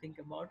natural if you think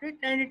about it,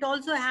 and it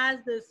also has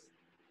this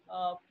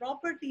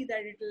property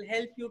that it will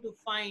help you to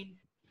find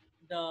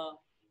the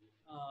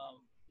uh,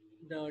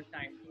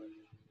 timed word,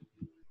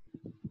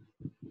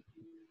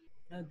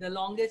 the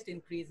longest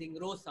increasing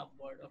row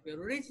subword of your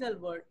original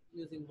word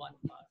using one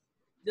pass,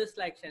 just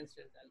like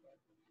Schoenstedt's algorithm.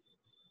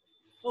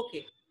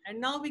 Okay, and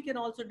now we can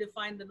also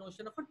define the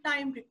notion of a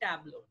timed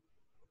tableau.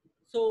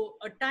 So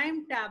a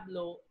timed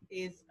tableau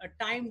is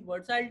a timed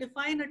word. So I'll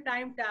define a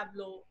timed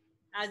tableau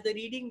as the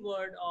reading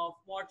word of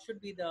what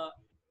should be the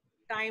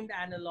timed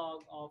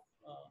analog of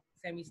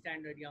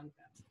semi-standard Young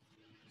tableau.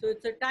 So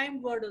it's a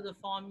timed word of the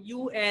form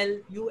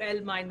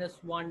ul minus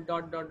 1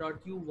 dot dot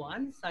dot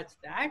u1, such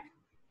that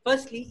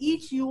firstly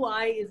each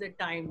ui is a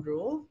timed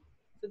row.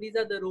 So these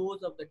are the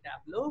rows of the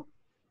tableau.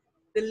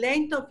 The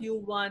length of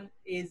u1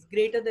 is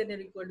greater than or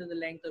equal to the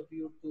length of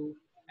u2,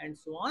 and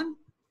so on.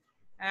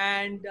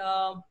 And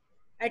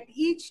at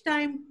each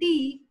time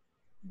t,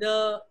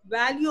 the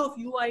value of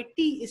uit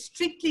is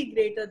strictly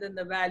greater than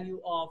the value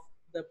of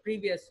the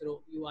previous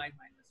row ui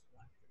minus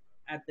 1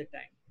 at the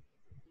time.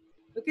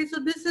 Okay, so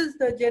this is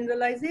the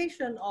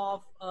generalization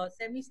of a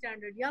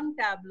semi-standard Young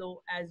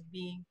tableau as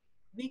being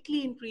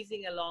weakly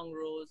increasing along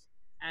rows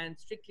and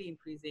strictly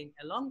increasing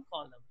along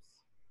columns.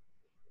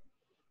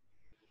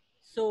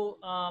 So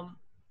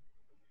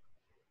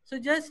so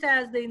just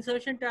as the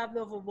insertion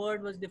tableau of a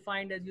word was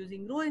defined as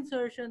using row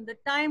insertion, the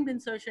timed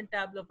insertion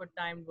tableau of a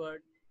timed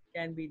word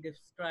can be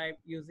described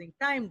using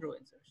timed row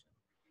insertion.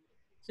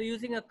 So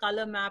using a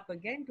color map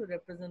again to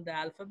represent the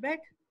alphabet,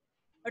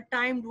 a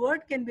timed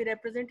word can be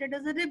represented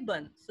as a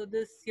ribbon. So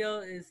this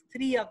here is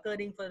 3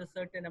 occurring for a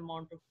certain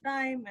amount of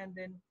time, and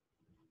then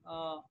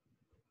 5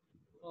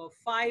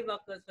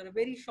 occurs for a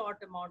very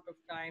short amount of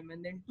time,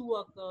 and then 2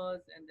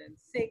 occurs, and then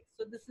 6.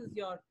 So this is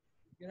your,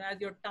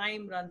 as your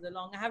time runs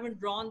along. I haven't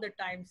drawn the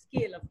time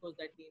scale, of course,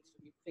 that needs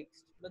to be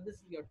fixed, but this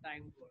is your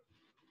timed word.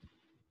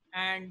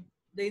 And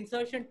the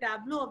insertion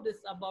tableau of this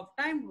above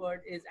timed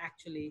word is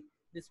actually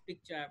this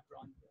picture I've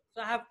drawn here.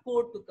 So I have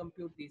code to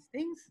compute these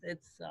things.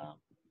 It's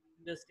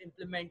just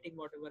implementing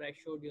whatever I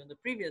showed you on the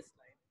previous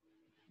slide.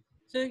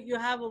 So you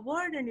have a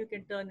word and you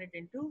can turn it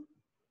into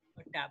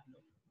a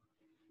tableau.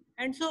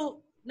 And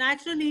so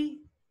naturally,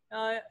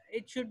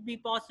 it should be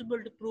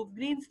possible to prove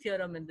Green's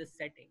theorem in this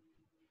setting.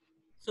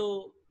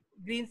 So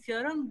Green's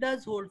theorem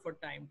does hold for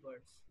timed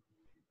words.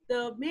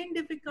 The main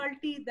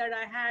difficulty that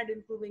I had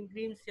in proving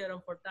Green's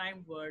theorem for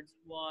timed words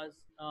was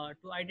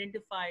to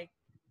identify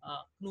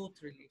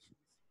Knuth relations.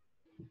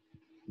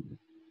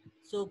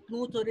 So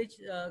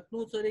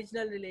Knuth's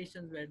original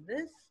relations were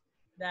this,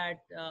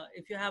 that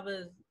if you have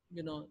a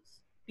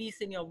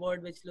piece in your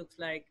word which looks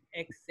like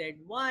x, z,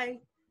 y,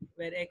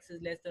 where x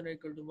is less than or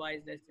equal to y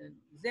is less than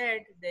z,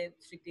 then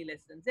strictly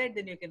less than z,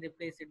 then you can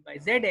replace it by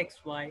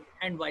zxy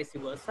and vice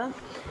versa.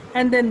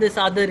 And then this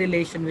other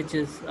relation, which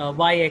is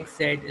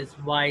yxz, is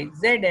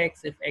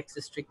yzx if x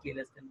is strictly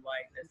less than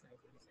y less than or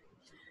equal to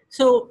z.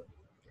 So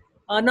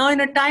now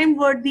in a timed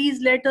word,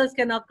 these letters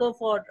can occur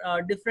for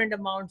different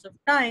amounts of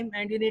time,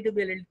 and you need to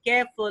be a little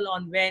careful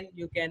on when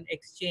you can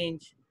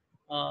exchange,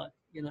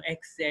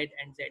 xz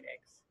and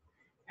zx.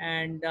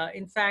 And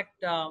in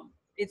fact,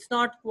 it's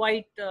not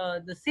quite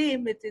the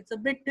same. It's a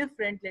bit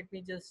different. Let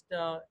me just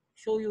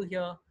show you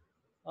here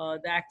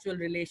the actual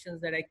relations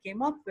that I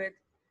came up with.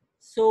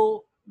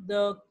 So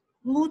the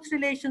Knuth's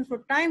relations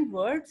for timed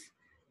words,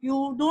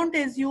 you don't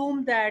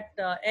assume that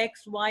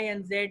x, y,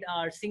 and z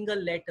are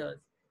single letters.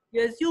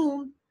 You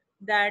assume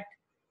that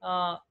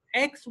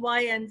x,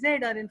 y, and z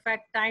are in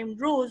fact timed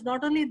rows.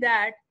 Not only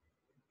that,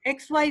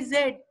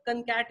 xyz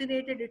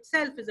concatenated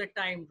itself is a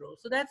timed row.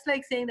 So that's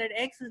like saying that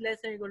x is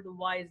less than or equal to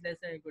y is less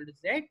than or equal to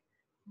z.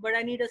 But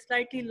I need a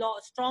slightly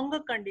stronger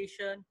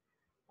condition.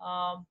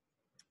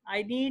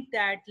 I need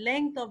that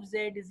length of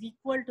z is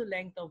equal to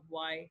length of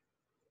y.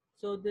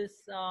 So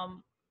this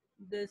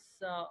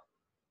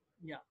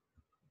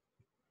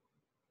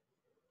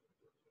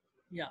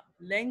yeah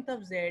length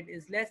of z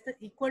is less than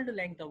equal to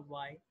length of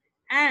y,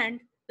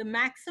 and the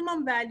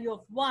maximum value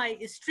of y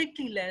is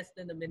strictly less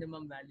than the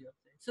minimum value of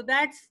z. So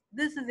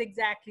this is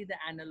exactly the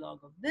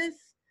analog of this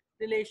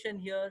relation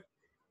here,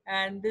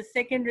 and this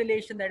second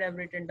relation that I've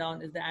written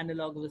down is the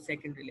analog of the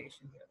second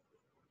relation here.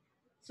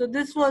 So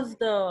this was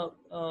the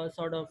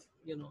sort of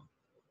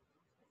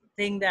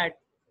thing that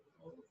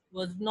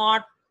was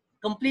not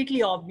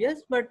completely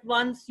obvious, but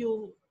once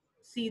you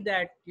see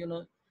that,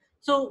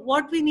 so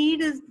what we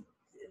need is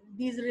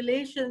these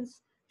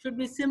relations should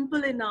be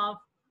simple enough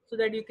so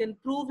that you can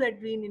prove that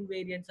green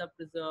invariants are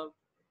preserved,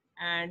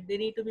 and they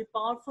need to be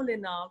powerful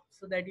enough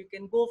so that you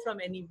can go from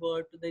any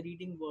word to the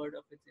reading word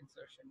of its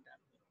insertion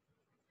tableau.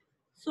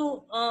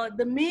 So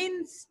the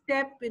main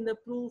step in the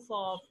proof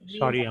of Green's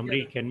Sorry, theorem.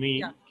 Amri, can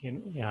we,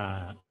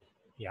 Yeah.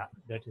 yeah,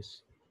 that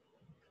is,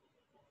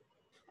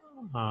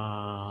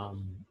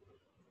 um,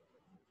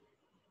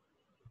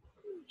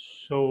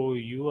 so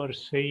you are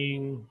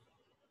saying,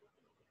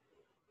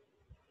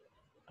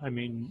 I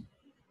mean,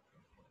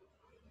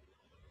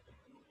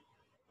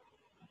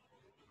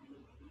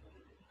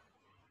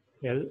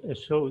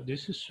 so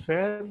this is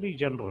fairly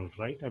general,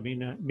 right? I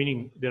mean,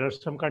 meaning there are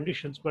some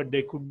conditions, but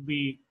they could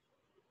be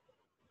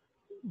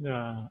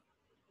uh,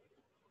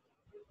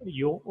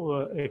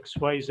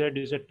 XYZ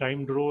is a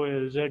timed row,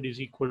 LZ is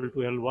equal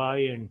to LY,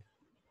 and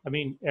I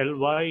mean,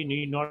 Ly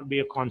need not be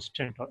a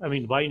constant, or I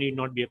mean, Y need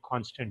not be a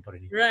constant or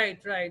anything. Right,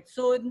 right.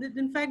 So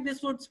in fact,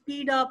 this would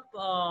speed up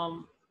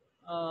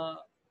uh,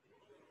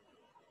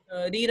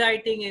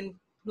 rewriting in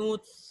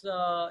Knuth's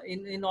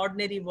in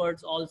ordinary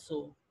words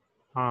also.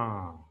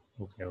 Ah,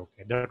 okay,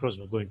 okay. That was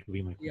going to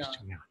be my Yeah.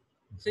 question. Yeah.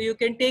 So you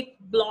can take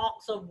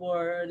blocks of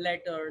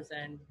letters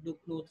and do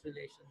Knuth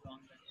relations on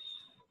them.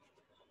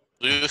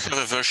 Do you have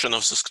a version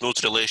of this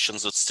Knuth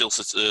relations that still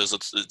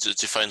that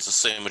defines the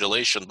same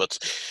relation, but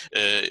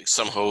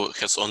somehow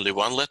has only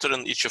one letter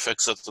in each of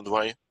X, Z, and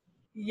Y?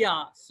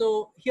 Yeah.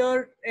 So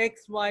here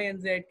X, Y, and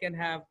Z can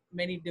have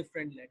many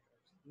different letters,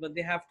 but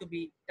they have to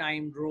be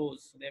timed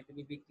rows. So they have to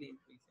be weakly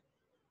increasing.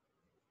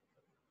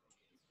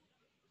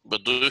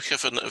 But do you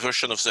have a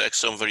version of the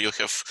axiom where you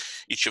have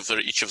each of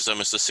them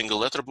is a single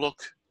letter block?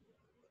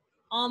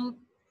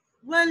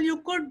 Well, you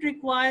could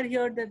require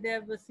here that they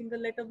have a single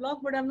letter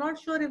block, but I'm not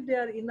sure if they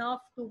are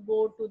enough to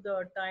go to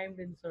the timed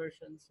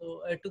insertion.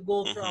 So to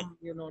go from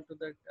to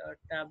the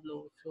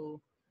tableau.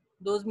 So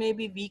those may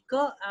be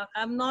weaker.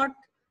 I'm not.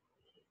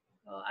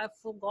 I've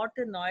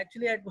forgotten now.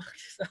 Actually, I'd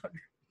worked this out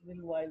a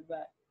little while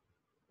back.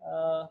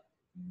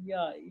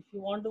 Yeah, if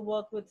you want to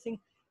work with see,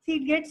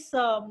 it gets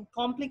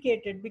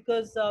complicated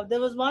because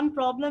there was one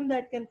problem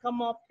that can come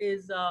up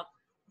is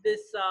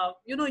this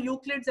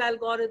Euclid's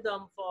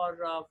algorithm for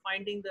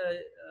finding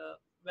the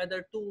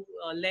whether two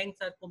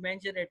lengths are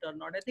commensurate or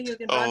not. I think you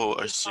can run I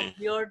into see. some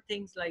weird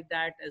things like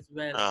that as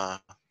well.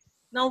 Ah.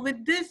 Now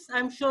with this,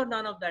 I'm sure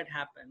none of that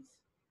happens.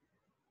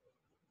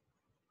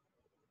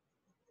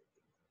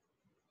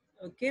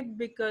 Okay,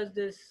 because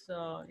this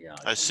yeah.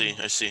 I see.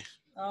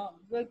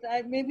 But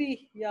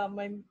maybe yeah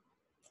my.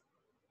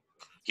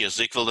 Yes,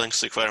 the equal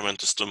length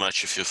requirement is too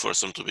much if you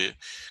force them to be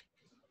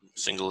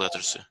single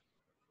letters.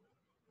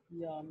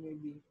 Yeah,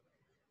 maybe.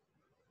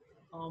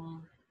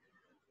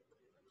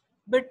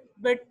 But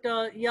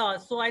yeah,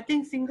 so I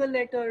think single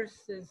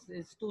letters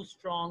is too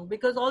strong,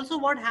 because also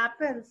what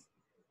happens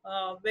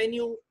when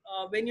you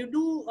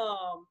do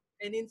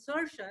an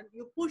insertion,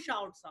 you push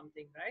out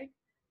something, right?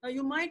 Now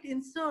you might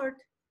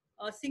insert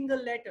a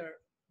single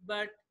letter,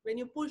 but when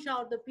you push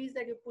out, the piece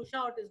that you push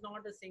out is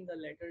not a single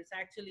letter, it's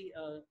actually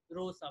a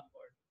row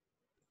subword.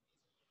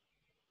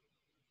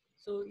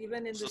 So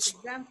even in this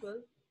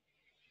example,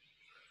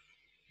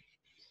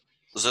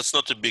 that's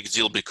not a big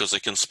deal because I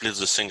can split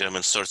the thing I'm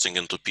inserting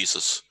into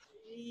pieces.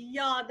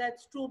 Yeah,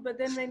 that's true. But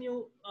then when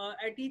you,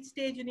 at each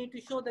stage, you need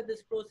to show that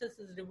this process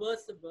is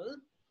reversible.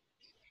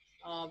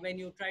 When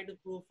you try to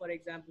prove, for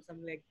example,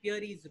 something like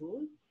Peary's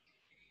rule.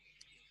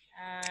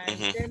 And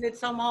then it's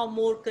somehow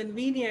more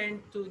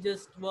convenient to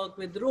just work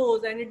with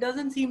rows, and it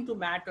doesn't seem to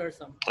matter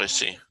somehow. I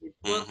see. It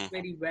works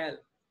very well.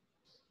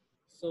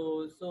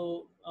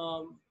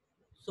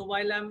 So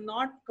while I'm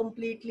not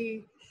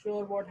completely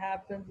sure what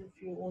happens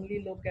if you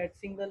only look at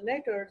single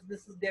letters,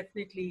 this is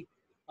definitely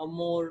a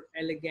more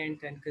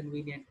elegant and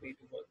convenient way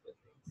to work with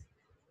things.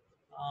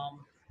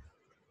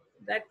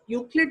 That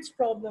Euclid's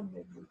problem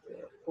may be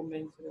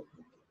commensurate.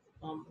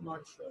 I'm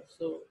not sure.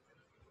 So,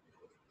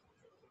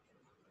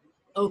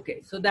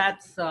 okay, so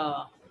that's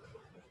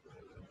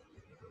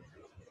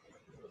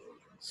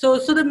so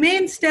the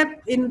main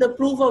step in the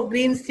proof of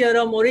Green's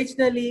theorem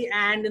originally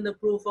and in the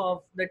proof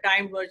of the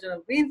timed version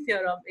of Green's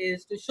theorem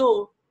is to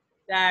show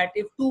that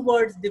if two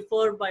words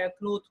differ by a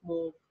Knuth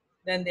move,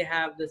 then they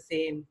have the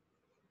same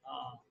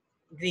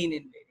Green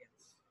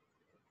invariance.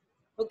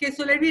 Okay,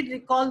 so let me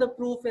recall the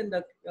proof in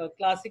the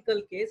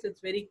classical case.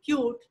 It's very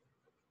cute.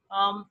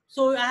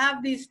 So I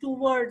have these two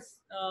words.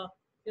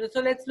 So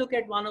let's look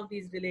at one of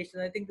these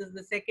relations. I think this is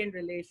the second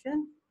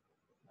relation.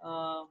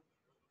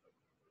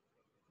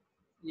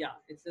 Yeah,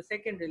 it's the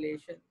second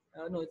relation.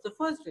 No, it's the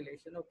first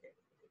relation. Okay,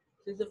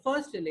 so it's the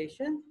first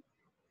relation,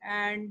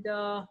 and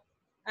I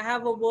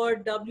have a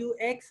word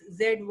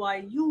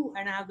WXZYU,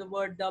 and I have the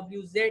word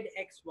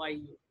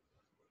WZXYU.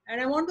 And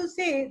I want to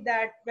say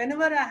that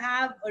whenever I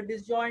have a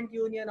disjoint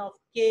union of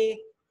k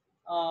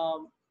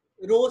um,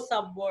 row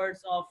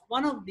subwords of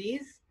one of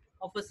these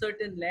of a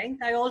certain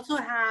length, I also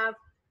have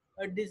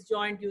a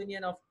disjoint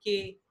union of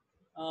k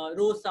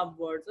row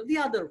subwords of the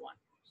other one.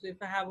 So if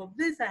I have of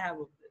this, I have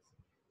of this.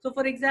 So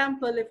for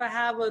example, if I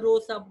have a row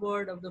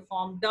subword of the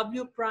form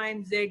w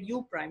prime z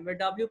u prime, where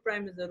w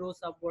prime is a row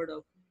subword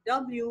of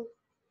w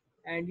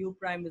and u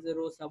prime is a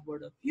row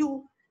subword of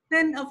u,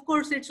 then of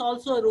course it's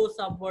also a row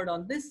subword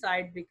on this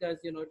side, because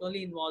it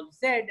only involves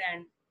z,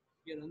 and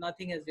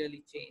nothing has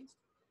really changed.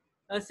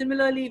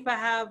 Similarly, if I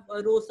have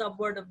a row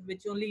subword of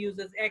which only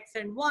uses x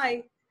and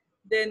y,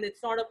 then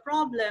it's not a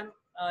problem.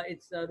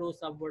 It's a row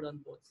subword on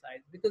both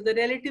sides, because the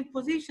relative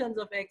positions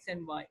of x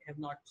and y have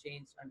not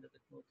changed under the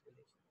Knuth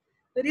relation.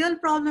 The real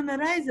problem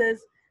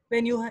arises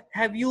when you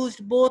have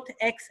used both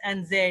x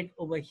and z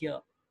over here.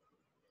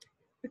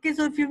 Okay,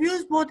 so if you've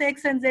used both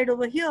x and z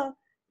over here,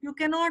 you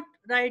cannot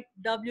write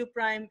w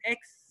prime x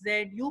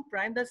z u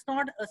prime. That's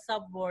not a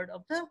subword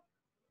of the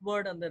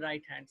word on the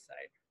right hand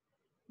side.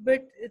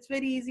 But it's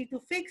very easy to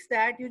fix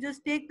that. You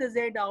just take the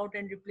z out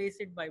and replace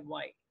it by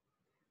y.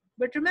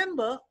 But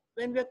remember,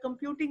 when we're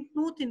computing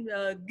Knuth in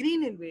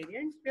green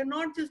invariants, we're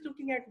not just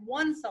looking at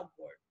one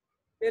subword.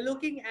 We're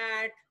looking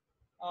at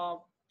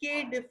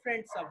k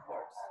different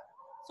subwords.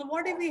 So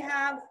what if we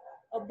have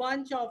a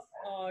bunch of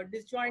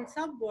disjoint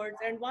subwords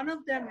and one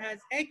of them has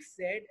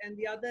xz and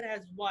the other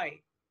has y?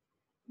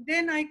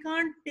 Then I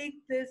can't take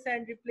this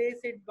and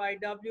replace it by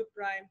w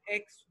prime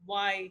x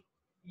y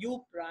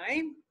u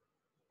prime.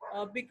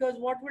 Because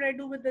what would I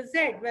do with the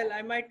z? Well,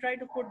 I might try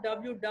to put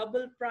w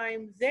double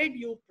prime z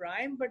u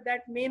prime, but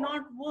that may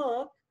not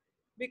work,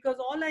 because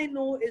all I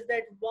know is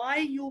that y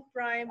u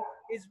prime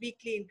is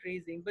weakly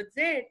increasing, but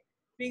z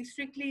being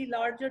strictly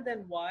larger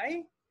than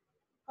y,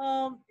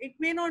 it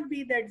may not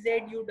be that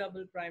z u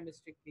double prime is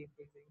strictly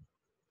increasing.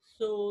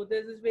 So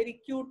there's this very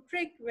cute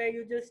trick where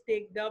you just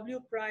take w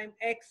prime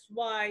x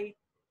y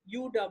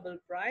u double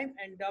prime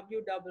and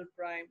w double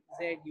prime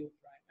z u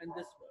prime, and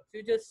this works.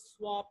 You just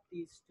swap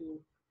these two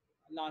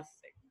last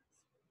segments.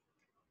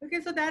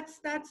 Okay, so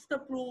that's the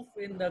proof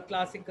in the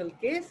classical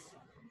case,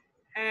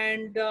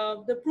 and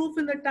the proof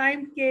in the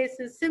timed case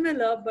is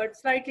similar but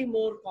slightly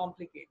more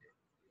complicated.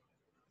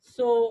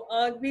 So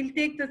we'll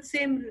take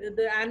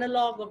the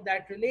analog of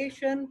that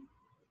relation,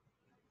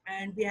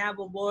 and we have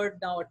a word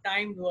now, a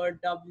timed word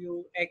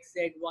w x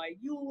z y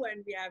u,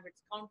 and we have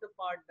its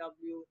counterpart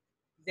w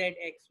z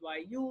x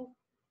y u,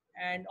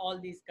 and all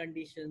these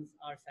conditions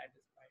are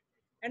satisfied.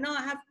 And now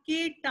I have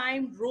k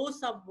timed row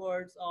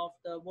subwords of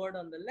the word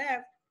on the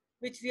left,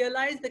 which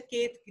realize the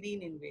kth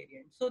green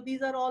invariant. So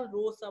these are all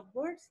row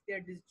subwords.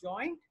 They're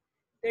disjoint.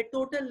 Their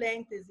total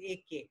length is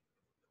ak.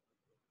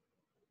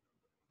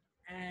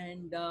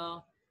 And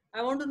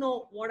I want to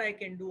know what I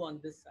can do on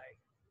this side.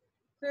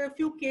 So a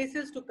few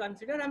cases to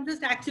consider. I'm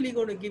just actually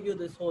going to give you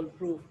this whole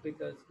proof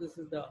because this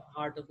is the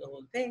heart of the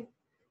whole thing.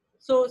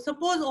 So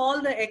suppose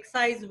all the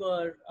xi's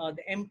were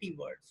the empty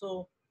words.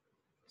 So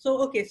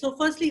okay. So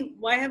firstly,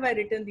 why have I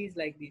written these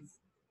like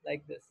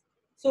this?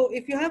 So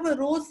if you have a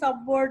row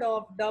subword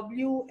of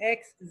w,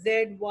 x,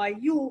 z, y,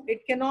 u,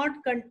 it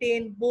cannot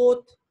contain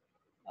both.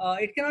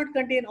 It cannot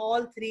contain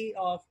all three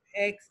of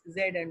x,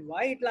 z, and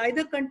y. It will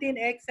either contain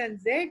x and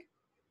z,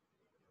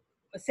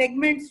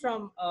 segments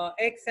from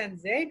x and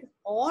z,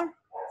 or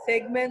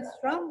segments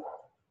from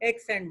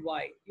x and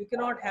y. You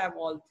cannot have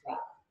all three.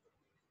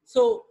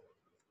 So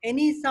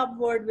any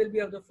subword will be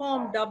of the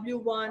form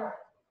w1,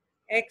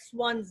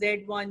 x1,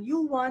 z1,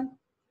 u1,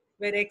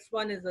 where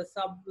x1 is a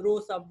row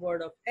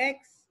subword of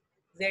x,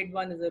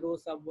 z1 is a row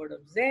subword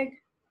of z,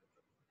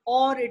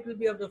 or it will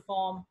be of the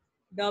form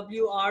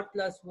wr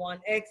plus 1,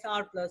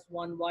 xr plus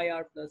 1,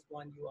 yr plus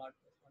 1, ur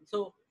plus 1.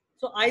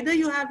 So either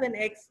you have an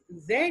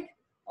xz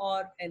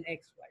or an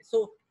xy.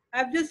 So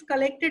I've just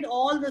collected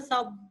all the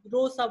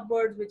row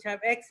subwords which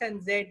have x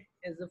and z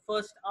as the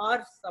first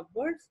r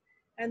subwords,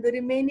 and the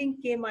remaining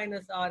k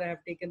minus r I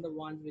have taken the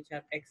ones which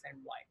have x and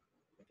y.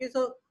 Okay,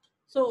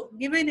 so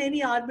given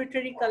any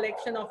arbitrary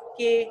collection of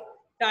k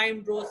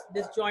timed rows,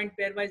 disjoint,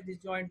 pairwise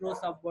disjoint row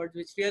subwords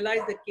which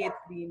realize the kth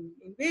green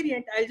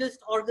invariant, I'll just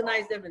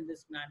organize them in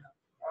this manner.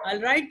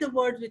 I'll write the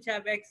words which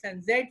have x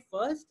and z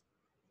first,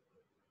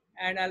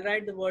 and I'll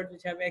write the words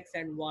which have x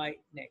and y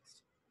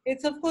next.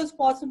 It's of course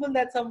possible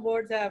that some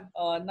words have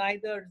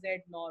neither z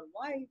nor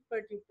y,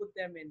 but you put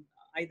them in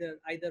either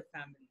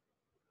family.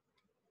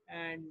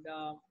 And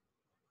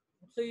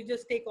so you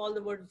just take all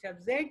the words which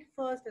have z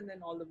first, and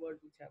then all the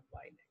words which have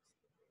y next.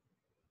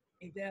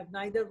 If they have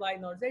neither y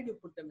nor z, you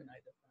put them in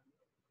either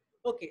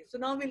family. Okay, so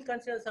now we'll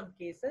consider some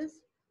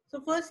cases.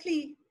 So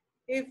firstly,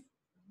 if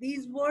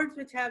these words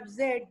which have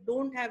z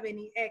don't have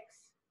any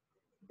x,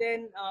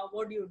 then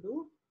what do you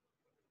do?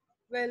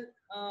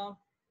 Well,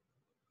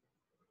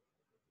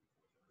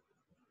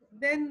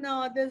 then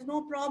there's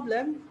no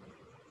problem.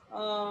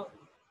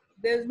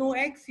 There's no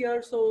x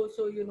here, so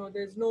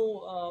there's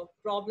no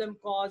problem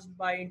caused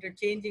by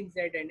interchanging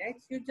z and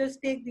x. You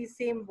just take these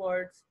same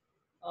words.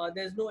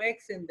 There's no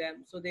x in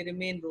them, so they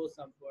remain row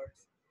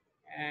subwords.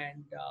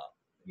 and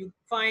you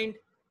find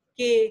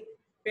k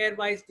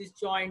pairwise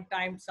disjoint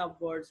timed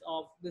subwords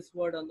of this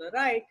word on the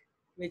right,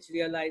 which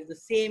realize the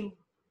same,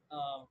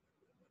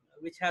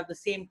 which have the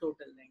same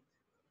total length.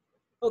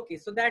 Okay,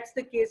 so that's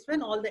the case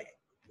when all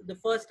the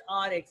first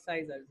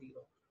rxi's are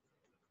 0.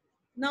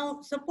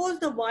 Now, suppose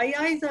the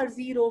yi's are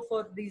 0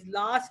 for these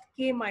last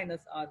k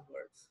minus r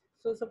words.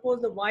 So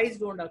suppose the y's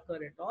don't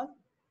occur at all.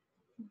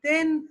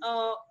 Then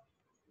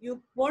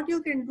what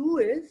you can do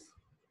is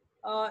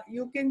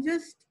you can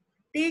just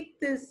take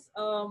this.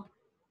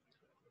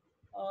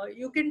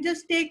 You can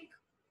just take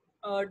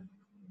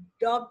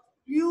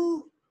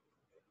w.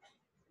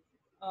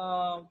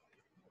 Uh,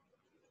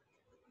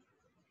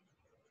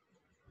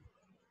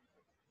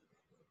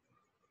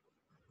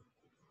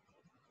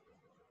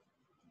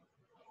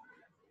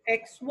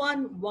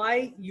 x1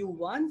 y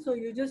u1. So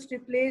you just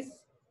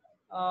replace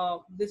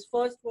this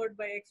first word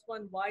by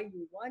x1 y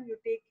u1. You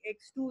take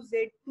x2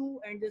 z2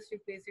 and just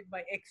replace it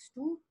by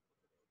x2,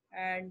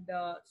 and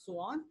so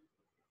on.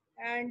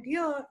 And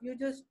here you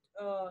just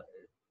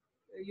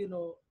you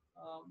know,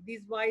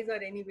 these y's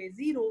are anyway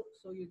 0,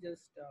 so you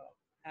just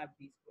have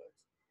these words.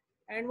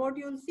 And what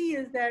you'll see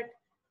is that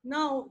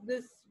now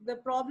the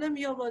problem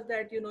here was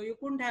that, you know, you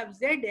couldn't have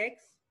zx,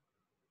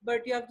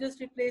 but you have just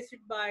replaced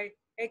it by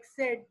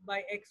xz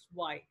by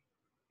xy,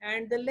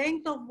 and the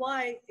length of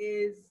y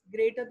is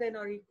greater than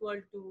or equal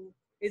to,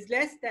 is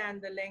less than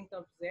the length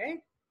of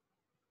z.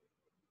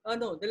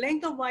 No, the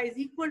length of y is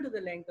equal to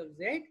the length of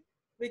z,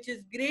 which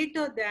is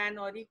greater than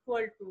or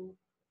equal to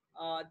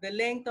the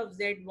length of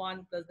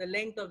z1 plus the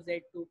length of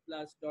z2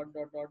 plus dot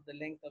dot dot the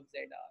length of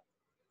zr.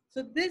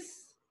 So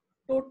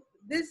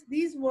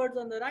these words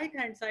on the right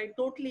hand side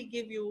totally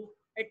give you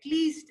at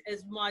least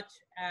as much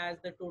as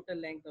the total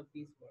length of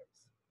these words.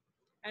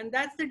 And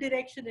that's the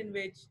direction in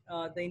which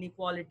the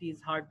inequality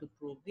is hard to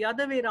prove. The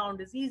other way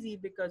around is easy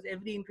because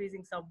every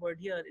increasing subword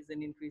here is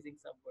an increasing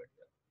subword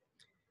here.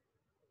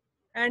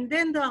 And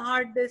then the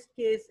hardest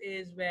case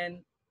is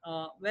when,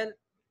 well,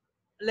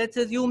 let's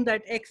assume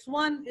that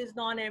x1 is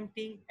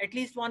non-empty, at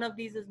least one of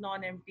these is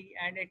non-empty,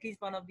 and at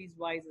least one of these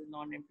y's is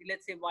non-empty.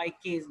 Let's say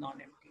yk is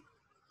non-empty.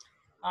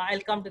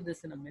 I'll come to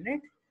this in a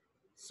minute.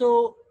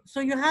 So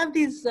you have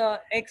these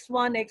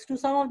x1, x2,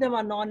 some of them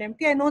are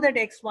non-empty. I know that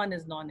x1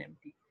 is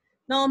non-empty.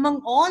 Now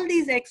among all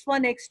these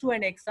x1, x2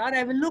 and xr,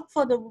 I will look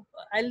for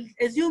I'll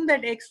assume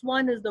that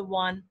x1 is the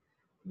one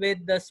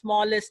with the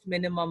smallest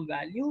minimum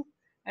value,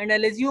 and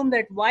I'll assume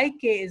that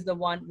yk is the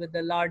one with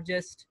the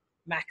largest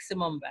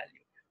maximum value.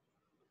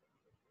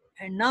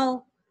 And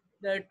now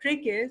the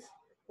trick is,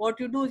 what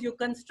you do is you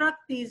construct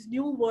these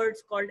new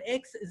words called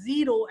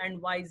x0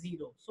 and y0.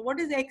 So what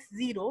is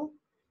x0?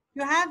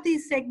 You have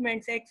these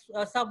segments,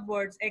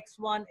 subwords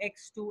x1,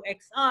 x2,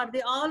 xr.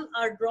 They all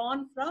are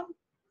drawn from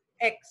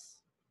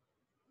x.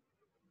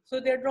 So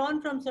they're drawn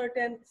from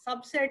certain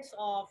subsets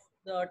of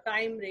the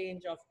time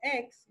range of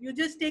x. You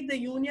just take the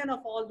union of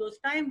all those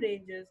time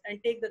ranges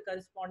and take the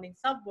corresponding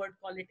subword,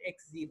 call it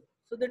x0.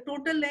 So the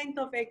total length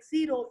of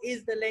x0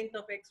 is the length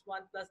of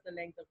x1 plus the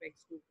length of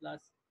x2 plus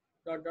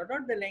dot dot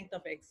dot the length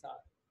of xr.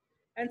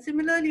 And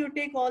similarly, you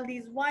take all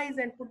these y's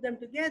and put them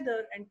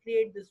together and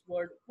create this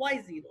word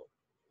y0.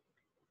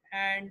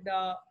 And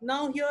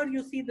now here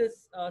you see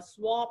this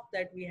swap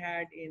that we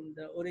had in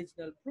the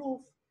original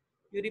proof.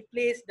 You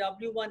replace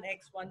w1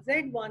 x1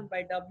 z1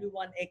 by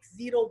w1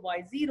 x0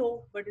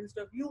 y0, but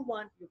instead of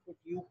u1 you put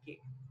uk.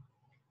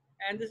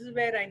 And this is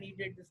where I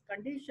needed this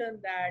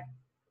condition that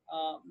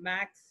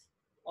max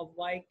of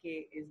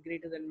yk is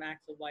greater than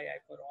max of yi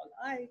for all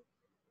I.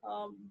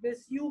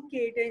 This uk,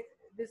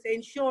 this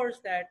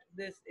ensures that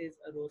this is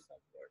a row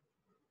subword.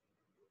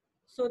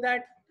 So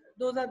that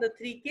those are the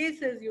three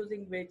cases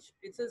using which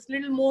it's a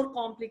little more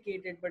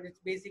complicated, but it's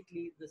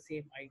basically the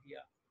same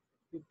idea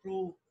to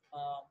prove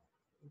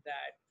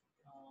that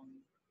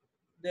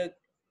the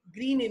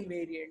green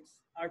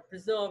invariants are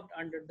preserved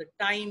under the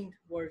timed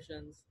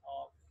versions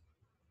of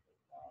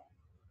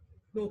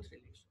Knuth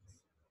relations.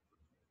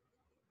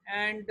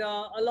 And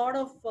a lot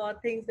of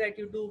things that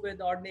you do with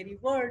ordinary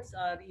words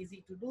are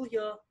easy to do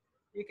here.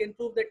 You can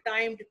prove the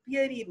timed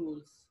Peary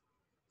rules.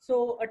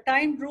 So a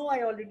timed row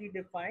I already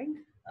defined.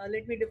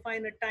 Let me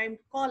define a timed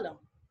column.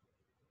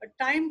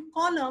 A timed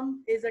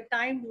column is a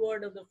timed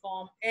word of the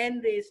form n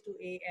raised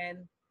to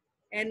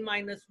n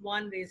minus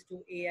 1 raised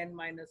to n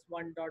minus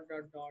 1 dot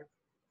dot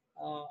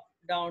dot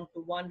down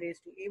to 1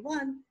 raised to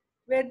a1,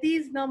 where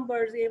these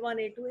numbers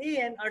a1, a2,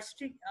 an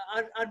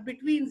are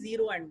between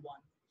 0 and 1.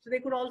 So they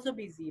could also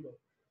be 0.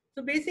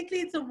 So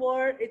basically it's a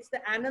word, it's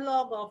the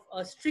analog of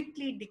a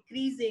strictly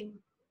decreasing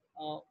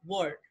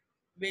word,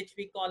 which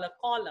we call a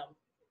column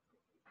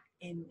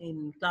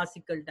in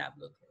classical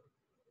tableau theory.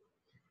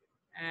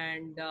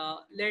 And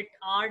let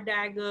R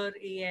dagger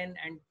an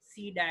and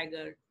C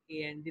dagger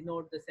an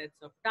denote the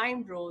sets of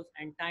timed rows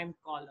and timed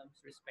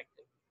columns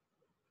respectively.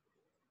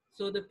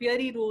 So the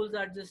Peary rules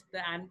are just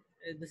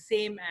the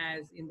same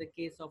as in the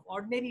case of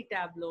ordinary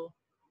tableau.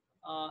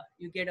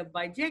 You get a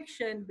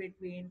bijection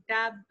between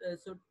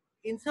so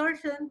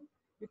insertion,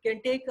 you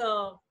can take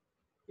a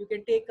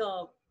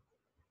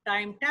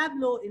time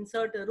tableau,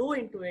 insert a row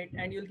into it,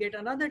 and you'll get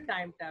another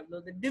time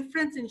tableau. The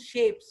difference in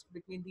shapes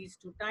between these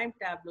two time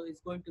tableaux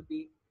is going to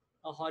be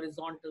a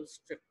horizontal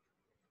strip.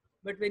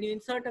 But when you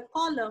insert a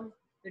column,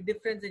 the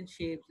difference in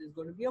shapes is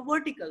going to be a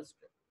vertical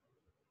strip.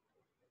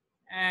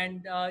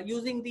 And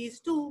using these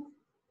two,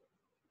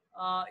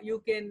 you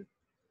can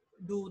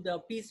do the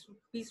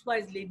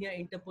piecewise linear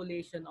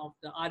interpolation of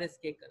the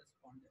RSK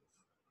correspondence.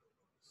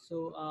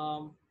 So,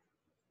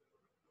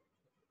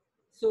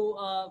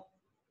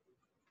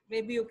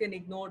 maybe you can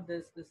ignore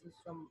this. This is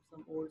from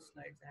some old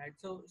slides I had.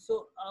 So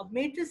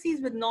matrices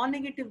with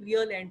non-negative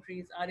real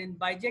entries are in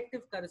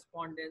bijective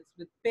correspondence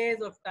with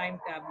pairs of time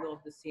tableau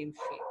of the same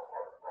shape.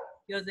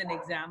 Here's an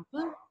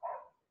example.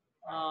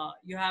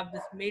 You have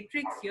this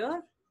matrix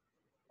here,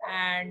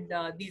 and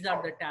these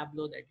are the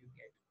tableau that you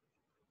get.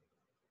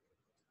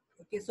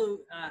 Okay,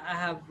 so I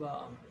have,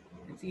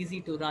 it's easy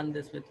to run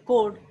this with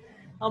code.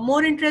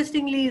 More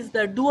interestingly is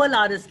the dual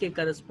RSK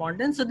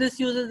correspondence. So this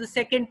uses the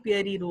second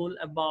Peary rule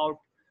about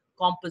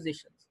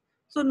compositions.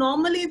 So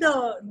normally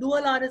the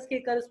dual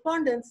RSK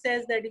correspondence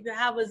says that if you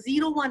have a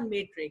 0-1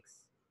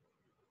 matrix,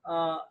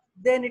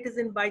 then it is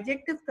in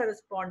bijective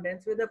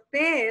correspondence with a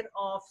pair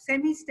of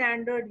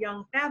semi-standard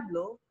Young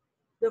tableau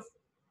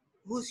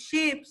whose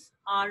shapes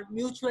are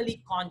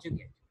mutually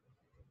conjugate.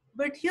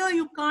 But here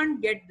you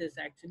can't get this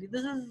actually.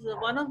 This is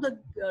one of the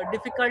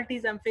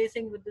difficulties I'm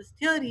facing with this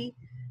theory,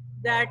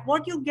 that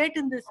what you get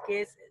in this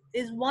case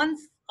is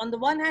once, on the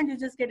one hand, you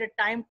just get a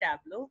time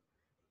tableau,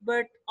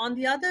 but on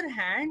the other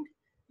hand,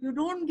 you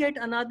don't get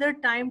another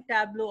time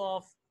tableau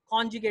of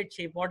conjugate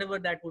shape, whatever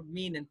that would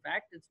mean. In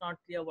fact, it's not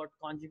clear what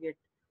conjugate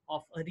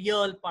of a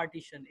real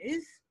partition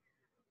is.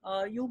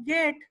 You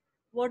get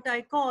what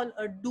I call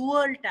a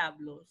dual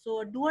tableau. So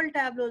a dual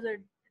tableau is a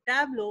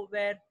tableau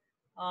where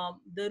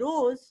the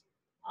rows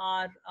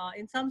are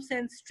in some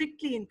sense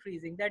strictly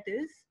increasing. That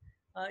is,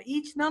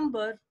 each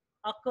number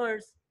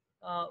occurs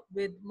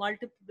with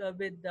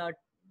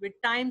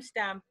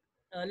timestamp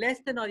less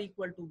than or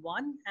equal to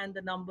 1, and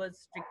the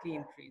numbers strictly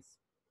increase.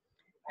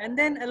 And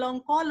then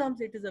along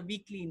columns, it is a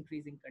weakly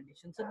increasing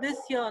condition. So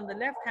this here on the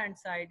left hand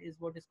side is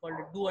what is called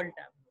a dual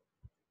tableau.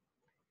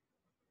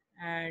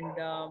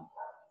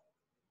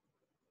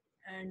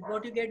 And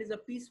what you get is a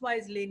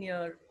piecewise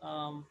linear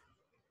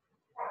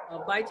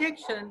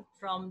bijection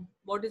from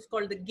what is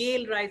called the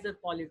Gale-Reiser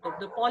polytope,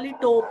 the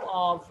polytope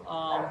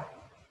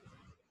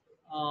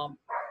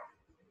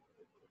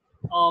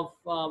of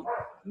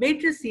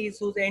matrices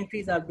whose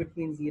entries are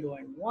between 0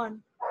 and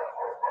 1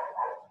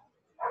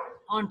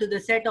 onto the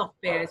set of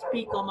pairs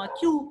P comma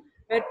Q,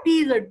 where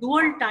P is a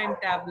dual time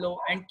tableau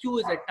and Q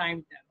is a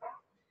time tableau,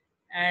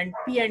 and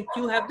P and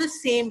Q have the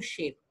same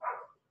shape.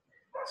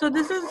 So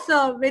this is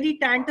very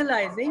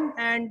tantalizing,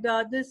 and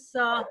this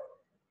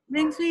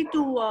brings me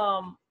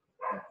to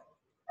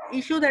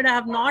issue that I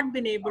have not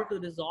been able to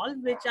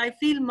resolve, which I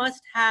feel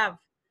must have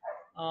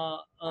a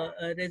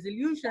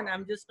resolution.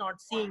 I'm just not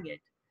seeing it.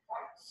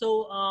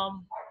 So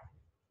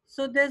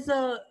so there's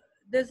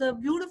a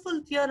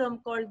beautiful theorem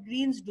called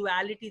Green's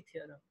duality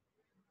theorem.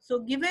 So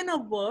given a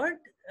word,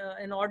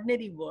 an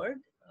ordinary word,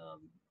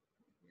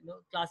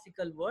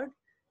 classical word,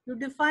 you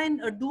define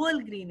a dual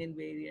Green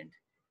invariant.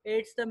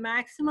 It's the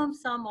maximum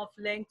sum of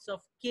lengths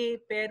of k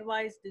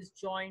pairwise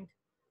disjoint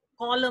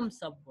column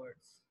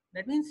subwords.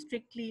 That means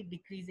strictly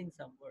decreasing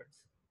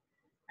subwords.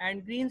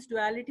 And Green's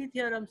duality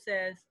theorem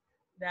says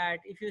that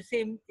if you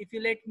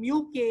let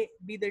mu k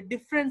be the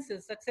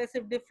differences,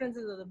 successive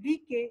differences of the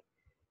bk,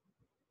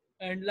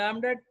 and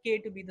lambda k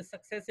to be the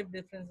successive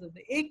differences of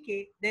the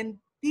ak, then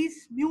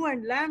these mu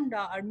and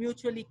lambda are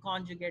mutually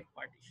conjugate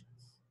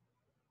partitions.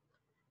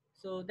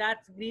 So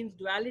that's Green's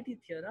duality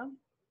theorem.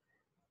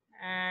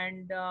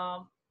 And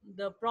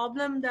the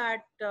problem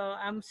that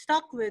I'm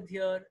stuck with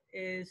here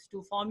is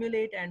to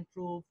formulate and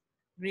prove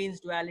Green's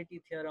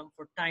duality theorem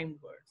for timed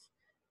words.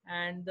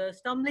 And the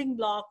stumbling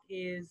block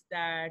is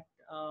that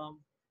a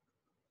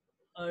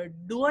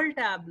dual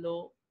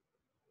tableau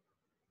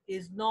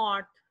is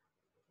not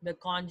the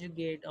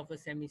conjugate of a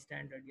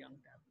semi-standard Young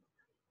tableau.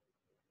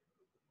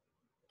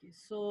 Okay,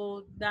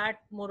 so that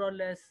more or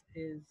less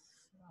is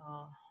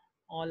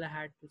all I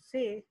had to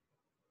say.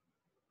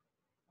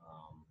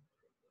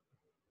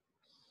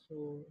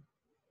 So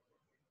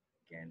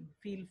can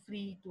feel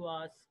free to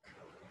ask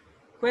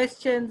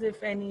questions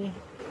if any.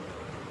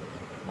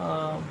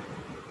 Oh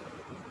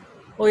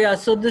yeah,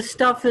 so this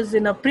stuff is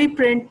in a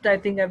preprint. I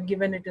think I've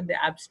given it in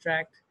the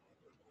abstract.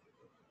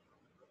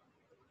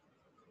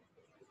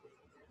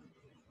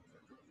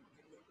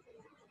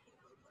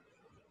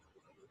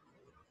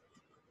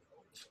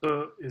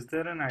 So is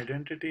there an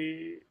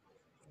identity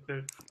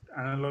that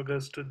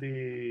analogous to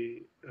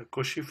the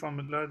Cauchy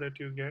formula that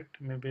you get?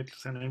 Maybe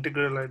it's an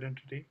integral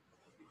identity.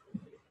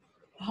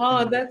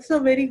 That's a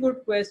very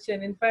good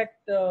question. In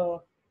fact, yeah,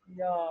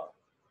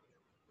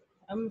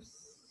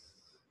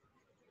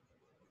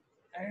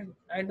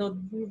 I know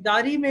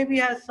Dari maybe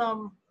has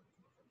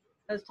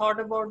thought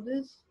about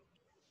this.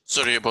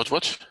 Sorry, about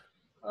what?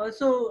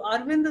 So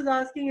Arvind is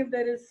asking if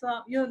there is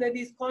some, there are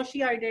these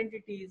Cauchy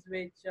identities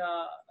which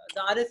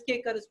the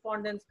RSK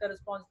correspondence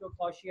corresponds to a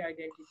Cauchy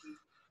identity.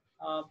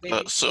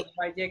 Basically, So a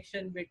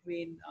bijection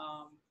between.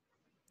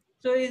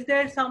 So is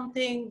there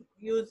something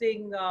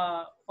using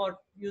for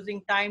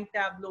using time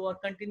tableau or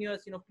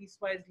continuous,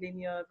 piecewise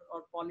linear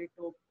or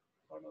polytope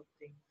sort of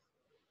thing?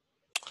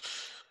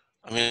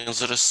 I mean,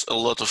 there is a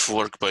lot of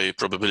work by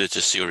probability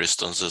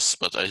theorists on this,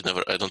 but I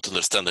don't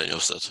understand any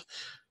of that.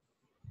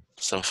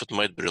 Some of it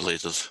might be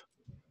related.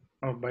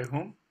 Oh, by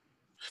whom?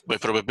 By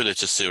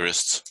probability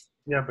theorists.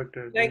 Yeah, but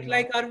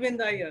Like Arvind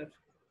Iyer.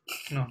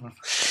 no.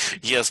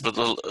 Yes, but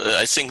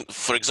I think,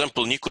 for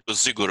example,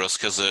 Nikos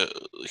Zygouras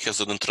has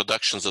an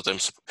introduction that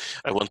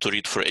I want to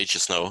read for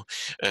ages now.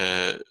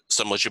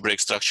 Some algebraic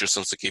structures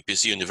and the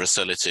KPZ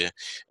universality,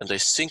 and I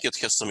think it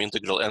has some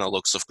integral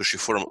analogs of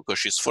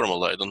Cauchy's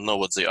formula. I don't know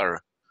what they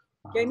are.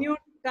 Can you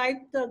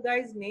type the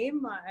guy's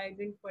name? I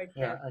didn't quite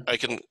catch.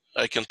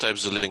 I can type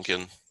the link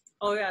in.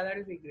 Oh yeah, that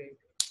would be great.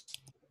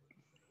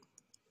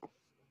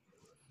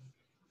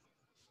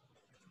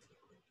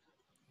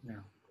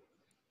 Yeah.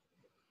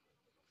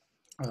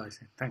 Oh, I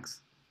see.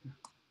 Thanks.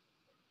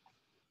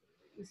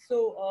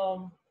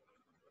 So,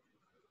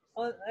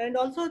 and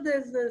also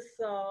there's this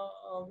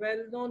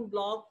well-known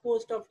blog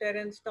post of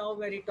Terence Tao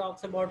where he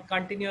talks about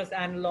continuous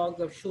analogs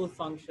of Schur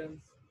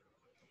functions.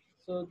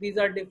 So these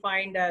are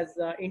defined as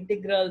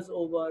integrals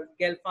over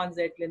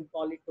Gelfand-Zeitlin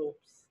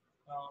polytopes,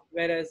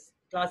 whereas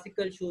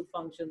classical Schur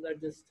functions are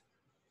just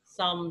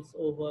sums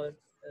over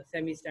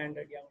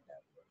semi-standard Young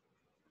tableau.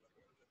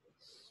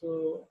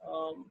 So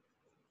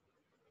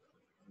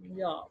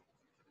yeah,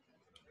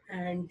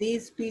 and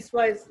these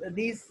piecewise,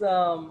 these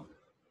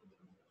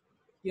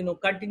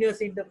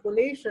continuous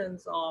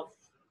interpolations of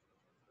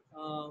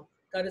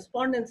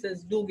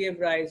correspondences do give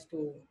rise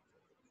to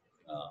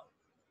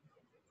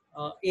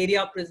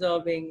area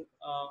preserving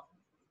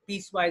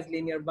piecewise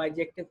linear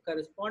bijective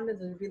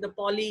correspondences between the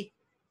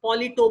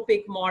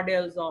polytopic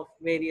models of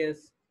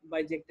various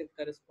bijective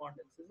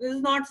correspondences. This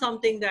is not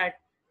something that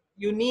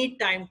you need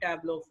time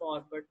tableau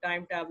for, but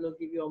time tableau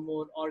give you a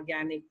more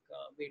organic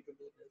way to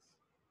do this.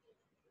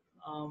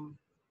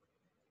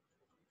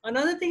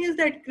 Another thing is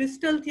that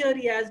crystal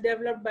theory as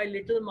developed by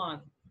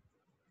Littleman,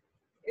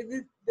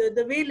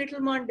 the way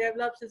Littleman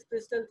develops his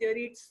crystal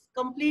theory, it's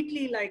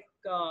completely like,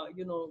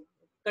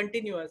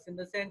 continuous in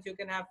the sense you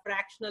can have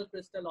fractional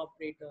crystal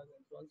operators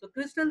and so on. So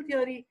crystal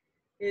theory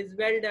is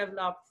well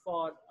developed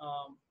for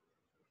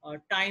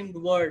timed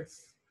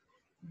words,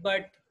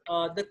 but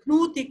the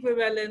Knuth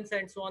equivalence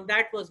and so on,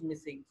 that was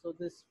missing. So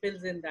this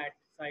fills in that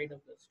side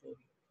of the story.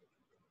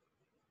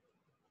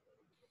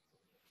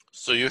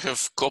 So you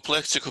have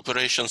coplectic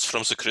operations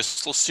from the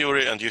crystal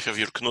theory and you have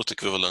your Knuth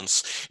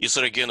equivalence. Is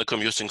there again a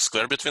commuting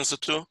square between the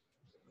two?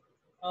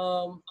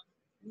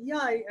 Yeah,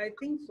 I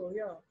think so,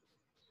 yeah.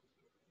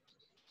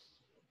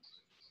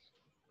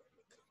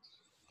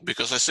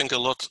 Because I think a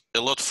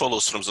lot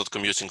follows from that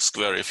commuting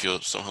square if you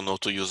somehow know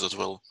to use it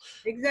well.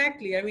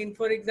 Exactly. I mean,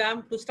 for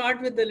example, to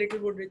start with the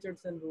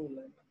Littlewood-Richardson rule.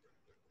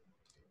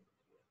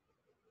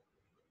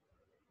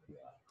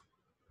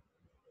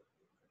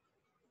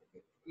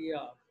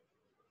 Yeah.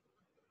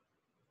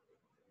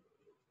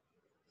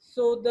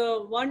 So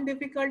the one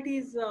difficulty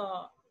is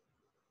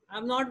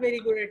I'm not very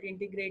good at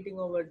integrating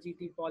over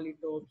GT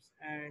polytopes,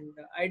 and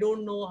I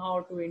don't know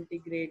how to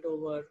integrate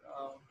over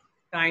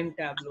time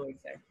tableau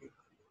exactly.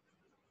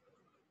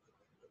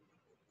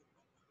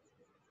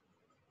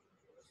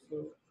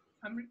 So,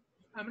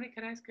 Amrit,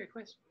 can I ask a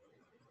question?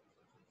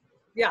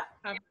 yeah.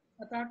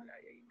 About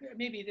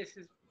maybe this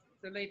is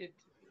related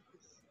to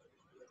this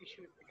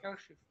issue of the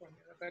Cauchy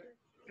formula, but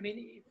I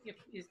mean,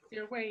 is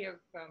there a way of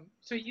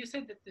so you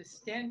said that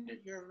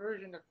your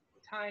version of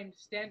timed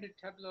standard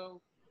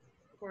tableau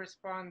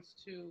corresponds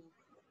to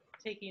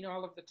taking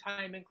all of the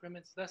time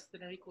increments less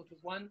than or equal to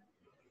 1?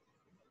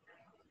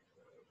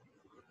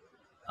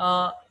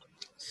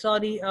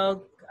 Sorry,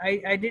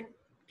 I didn't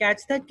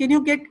catch that. Can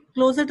you get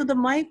closer to the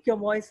mic? Your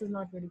voice is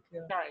not very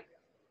clear. Sorry.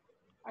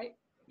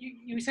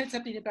 You said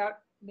something about,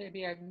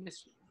 maybe I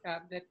missed,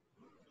 that the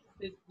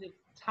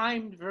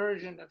timed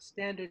version of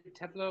standard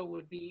tableau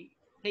would be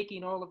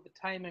taking all of the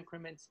time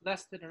increments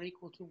less than or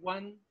equal to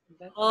 1?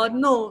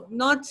 No,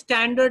 not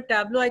standard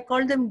tableau. I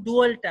call them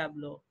dual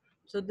tableau.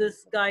 So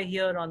this guy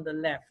here on the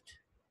left.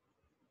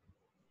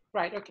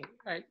 Right. Okay.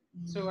 Right.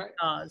 So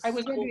I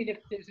was wondering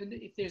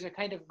if there's a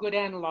kind of good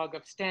analog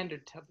of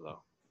standard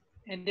tableau,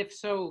 and if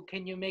so,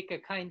 can you make a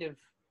kind of,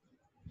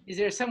 is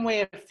there some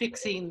way of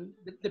fixing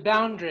the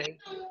boundary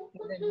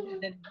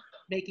and then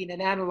making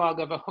an analog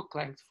of a hook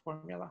length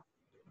formula?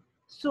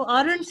 So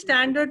aren't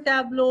standard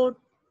tableau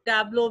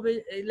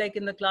like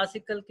in the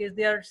classical case,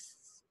 they are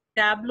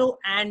tableau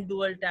and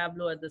dual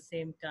tableau at the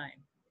same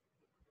time,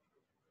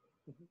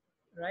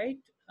 right?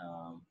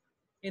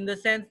 In the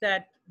sense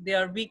that they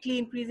are weakly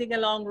increasing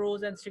along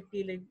rows and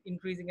strictly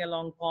increasing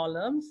along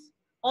columns.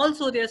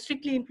 Also, they are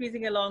strictly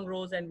increasing along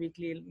rows and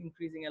weakly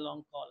increasing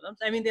along columns.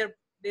 I mean,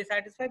 they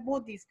satisfy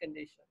both these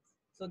conditions.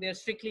 So they are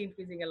strictly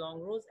increasing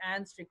along rows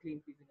and strictly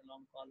increasing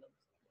along columns.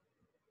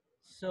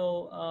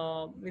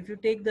 So if you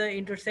take the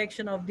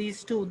intersection of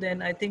these two,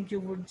 then I think you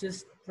would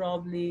just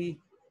probably,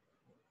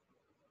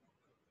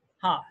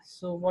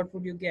 so what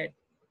would you get?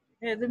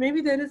 Yeah,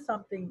 maybe there is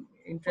something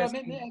Well,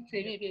 interesting.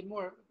 maybe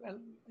more,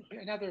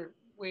 another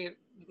way,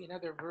 maybe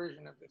another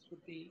version of this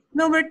would be.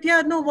 No, but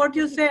yeah, no, what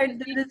you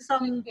said, there is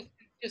some.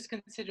 Just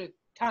consider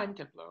time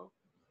tableau,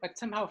 but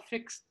somehow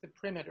fix the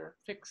perimeter,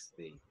 fix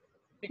the.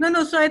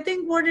 No, so I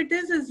think what it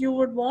is you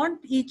would want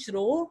each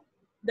row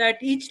that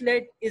each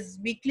let is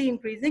weakly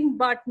increasing,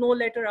 but no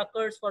letter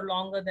occurs for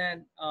longer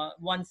than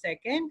 1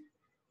 second.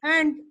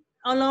 And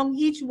along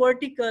each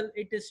vertical,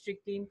 it is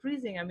strictly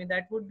increasing. I mean,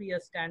 that would be a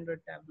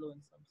standard tableau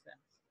in some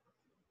sense.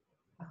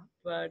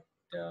 But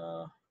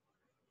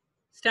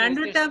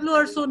standard tableau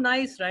are so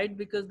nice, right?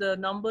 Because the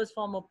numbers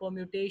form a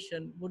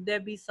permutation. Would there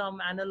be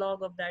some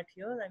analog of that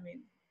here? I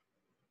mean,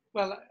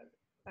 well,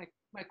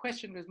 my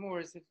question was more: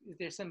 is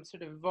there some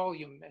sort of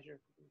volume measure?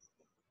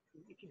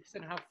 If you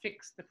somehow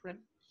fix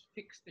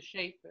the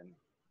shape and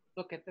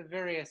look at the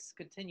various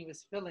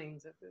continuous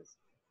fillings of this,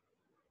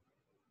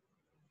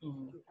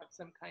 you have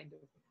some kind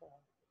of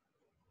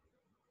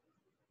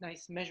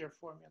nice measure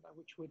formula,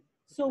 which would.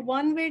 So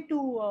one way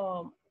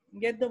to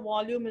get the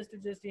volume is to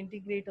just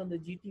integrate on the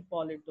GT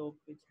polytope,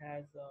 which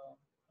has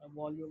a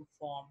volume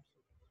form.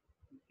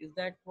 Is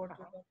that what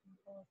you're talking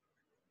about?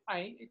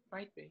 It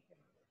might be.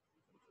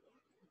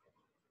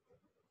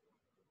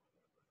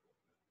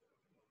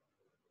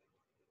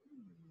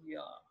 Yeah.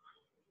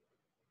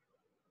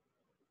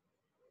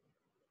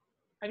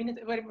 I mean,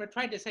 what we're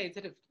trying to say,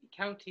 instead of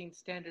counting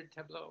standard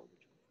tableau,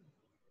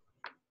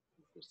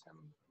 there's some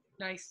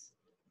nice.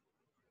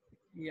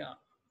 Yeah.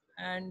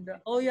 And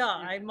oh yeah,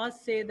 I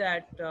must say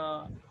that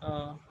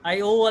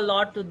I owe a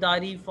lot to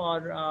Dari for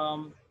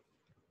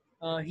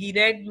he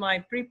read my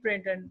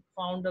preprint and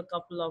found a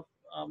couple of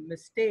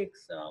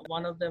mistakes.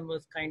 One of them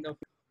was kind of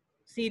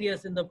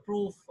serious in the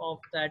proof of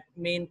that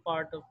main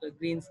part of the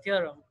Green's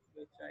theorem,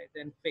 which I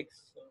then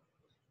fixed. So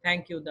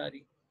thank you,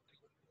 Dari.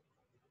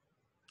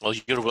 Well,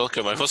 you're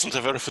welcome. I wasn't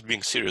aware of it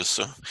being serious,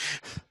 so.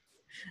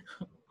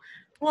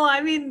 Well,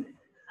 I mean,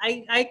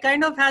 I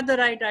kind of had the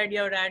right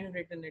idea or hadn't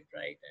written it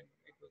right, and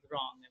it was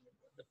wrong. I mean,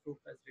 the proof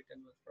as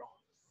written was wrong.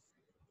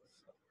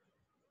 So.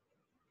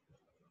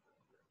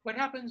 What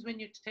happens when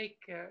you take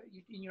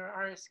in your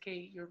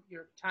RSK,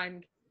 your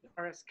timed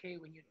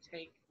RSK, when you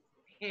take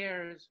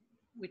pairs,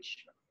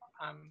 which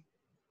I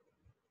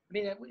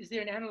mean, is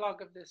there an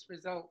analog of this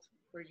result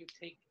where you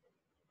take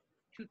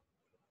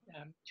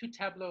two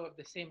tableaux of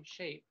the same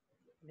shape,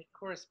 and it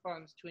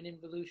corresponds to an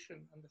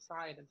involution on the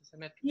side of the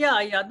symmetric?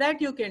 Yeah, that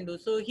you can do.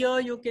 So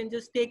here you can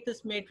just take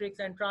this matrix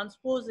and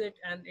transpose it,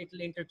 and it will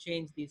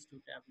interchange these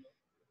two tableaux.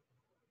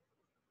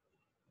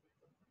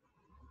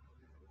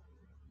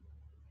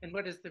 And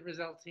what is the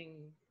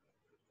resulting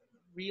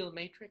real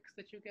matrix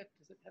that you get?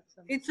 Does it have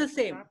some? It's the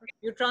same. property?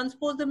 You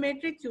transpose the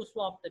matrix, you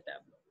swap the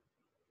tableau.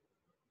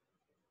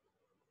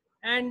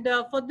 And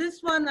for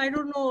this one, I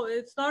don't know,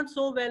 it's not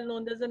so well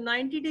known. There's a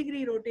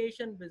 90-degree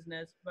rotation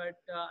business, but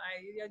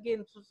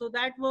so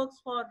that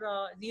works for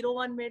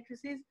 0-1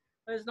 matrices,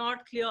 but it's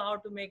not clear how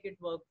to make it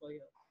work for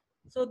you.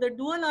 So the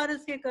dual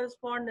RSK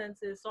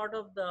correspondence is sort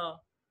of the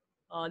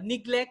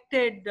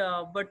neglected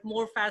but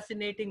more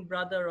fascinating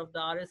brother of the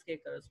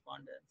RSK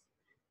correspondence.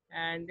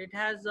 And it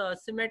has a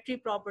symmetry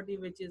property,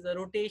 which is a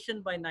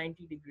rotation by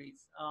 90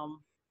 degrees.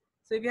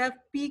 So if you have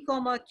P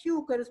comma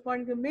Q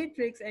corresponding to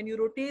matrix and you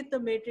rotate the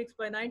matrix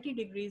by 90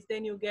 degrees,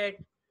 then you get,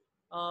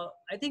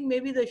 I think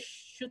maybe the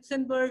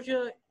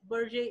Schutzenberger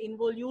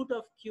involute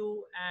of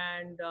Q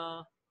and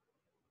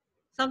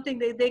something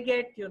they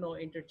get,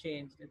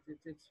 interchanged.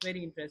 It's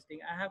very interesting.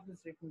 I have this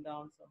written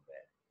down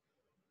somewhere.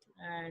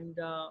 And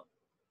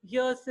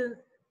here's,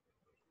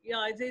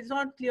 it's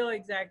not clear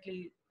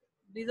exactly.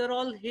 These are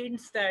all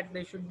hints that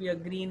there should be a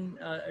green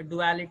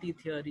duality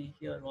theory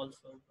here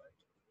also.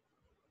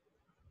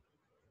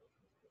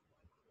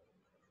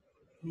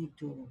 Me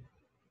too.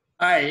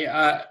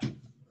 Hi,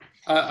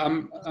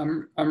 I'm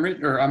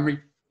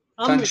Amritanshu.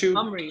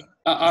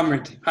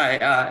 Amrit.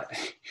 Hi.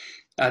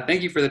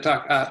 Thank you for the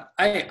talk.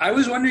 I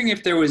was wondering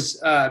if there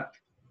was a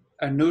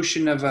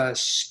notion of a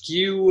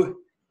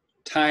skew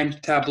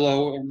timed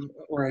tableau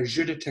or a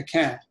jeu de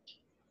taquin.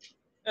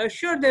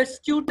 Sure, there's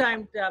skew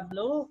timed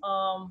tableau,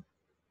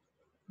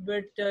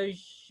 but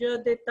jeu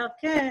de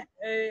taquin.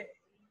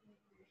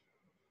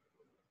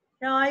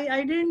 Yeah,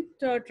 I didn't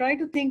try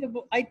to think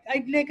about. I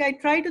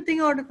tried to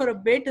think about it for a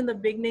bit in the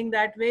beginning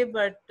that way,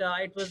 but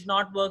it was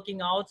not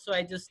working out. So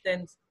I just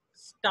then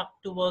stuck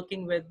to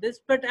working with this.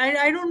 But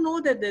I don't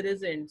know that there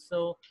isn't.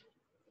 So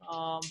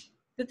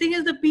the thing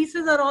is, the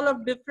pieces are all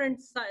of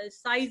different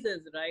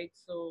sizes, right?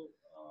 So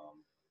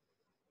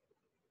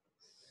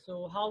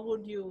so how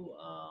would you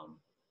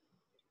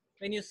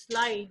when you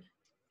slide,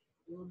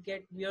 you would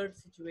get weird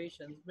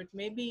situations. But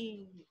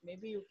maybe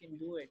you can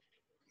do it.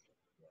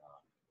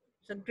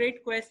 It's a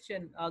great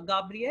question.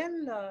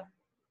 Gabriel?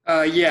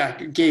 Yeah,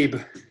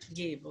 Gabe.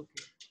 Gabe,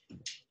 okay.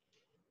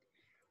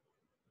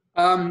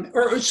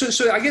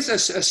 So I guess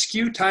a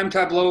skew time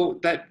tableau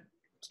that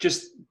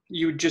just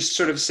you just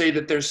sort of say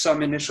that there's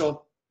some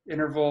initial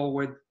interval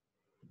where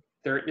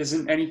there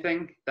isn't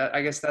anything. That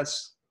I guess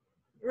that's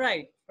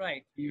right.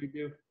 you would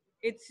do.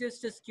 It's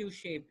just a skew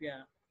shape,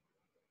 yeah.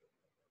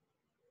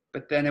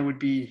 But then it would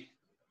be.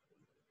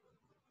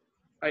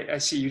 I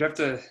see. You'd have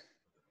to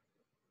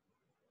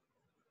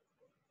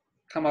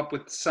come up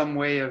with some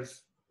way of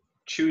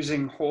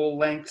choosing whole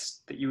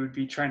lengths that you would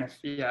be trying to.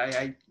 Yeah,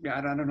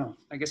 I don't know.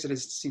 I guess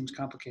seems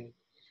complicated.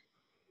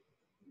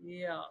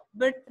 Yeah,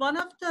 but one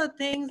of the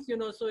things,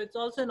 so it's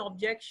also an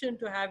objection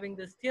to having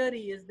this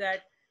theory is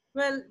that,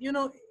 well,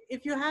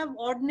 if you have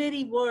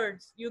ordinary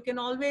words, you can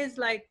always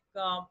like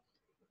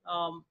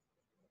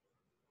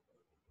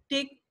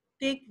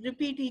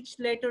repeat each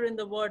letter in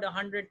the word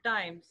 100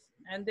 times.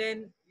 And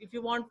then if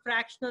you want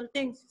fractional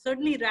things,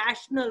 certainly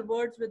rational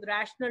words with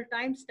rational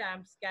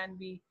timestamps can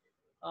be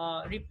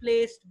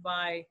replaced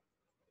by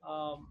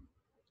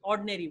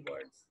ordinary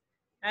words.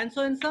 And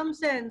so in some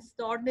sense,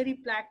 the ordinary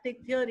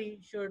Plactic theory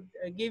should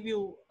give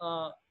you,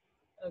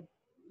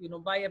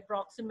 by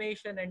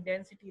approximation and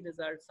density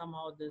results,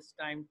 somehow this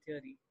time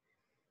theory.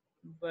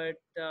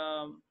 But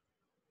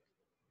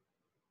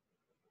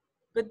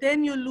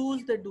then you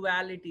lose the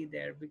duality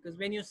there, because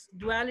when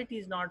duality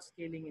is not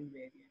scaling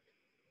invariant.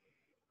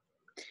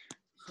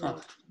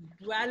 So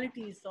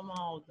duality is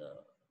somehow the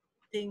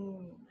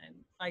thing, and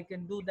if I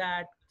can do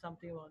that,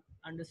 something about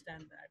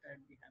understand that,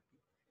 I'd be happy.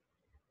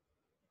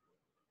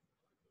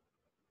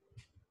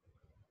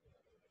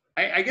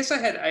 I guess I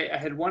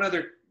had one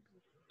other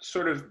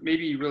sort of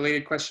maybe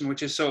related question,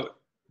 which is so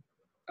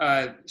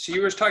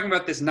you were talking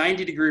about this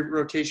 90-degree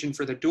rotation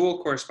for the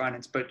dual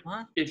correspondence, but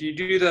if you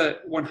do the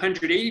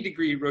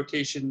 180-degree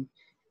rotation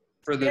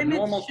for the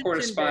normal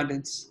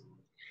correspondence,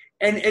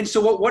 and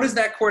so what does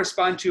that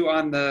correspond to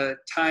on the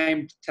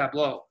timed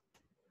tableau?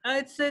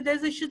 There's a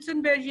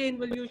Schutzenberger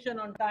involution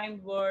on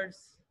timed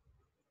words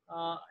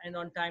and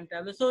on timed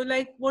tableau. So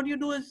like what you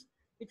do is,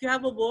 if you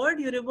have a word,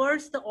 you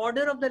reverse the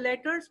order of the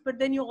letters, but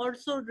then you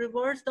also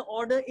reverse the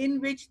order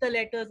in which the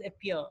letters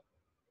appear.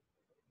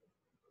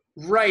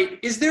 Right.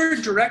 Is there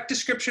a direct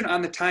description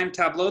on the time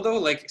tableau though,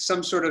 like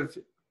some sort of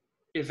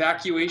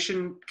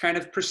evacuation kind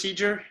of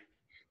procedure?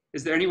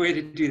 Is there any way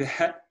to do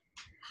that?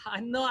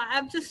 No,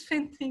 I've just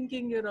been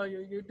thinking,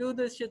 you do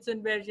this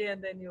Schutzenberger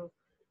and then you,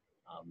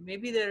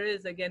 maybe there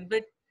is again,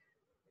 but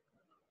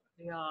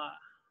yeah,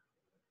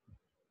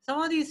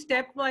 some of these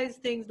stepwise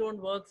things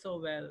don't work so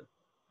well.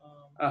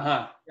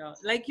 Yeah,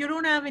 like you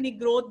don't have any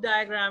growth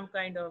diagram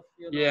kind of,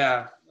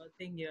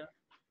 thing here.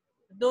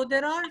 Though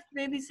there are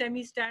maybe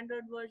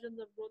semi-standard versions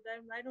of growth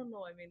diagram. I don't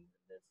know. I mean,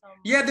 there's some.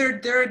 Yeah,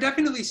 there are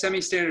definitely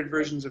semi-standard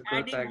versions of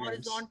growth diagrams.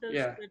 Adding horizontal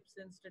strips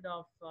instead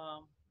of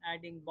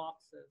adding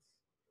boxes.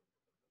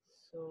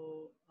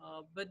 So,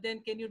 but then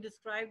can you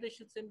describe the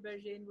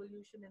Schutzenberger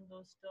involution in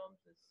those terms?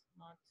 It's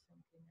not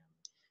something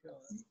I'm sure.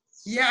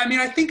 Yeah, I mean,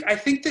 I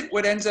think that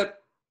what ends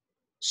up,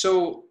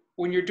 so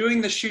when you're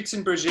doing the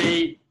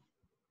Schutzenberger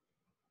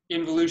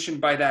involution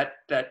by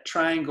that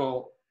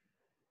triangle,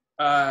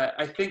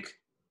 I think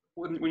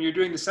when you're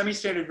doing the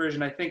semi-standard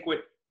version, I think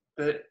what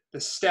the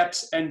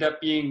steps end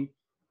up being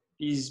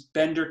these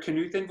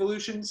Bender-Knuth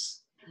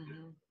involutions.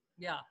 Mm-hmm.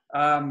 Yeah.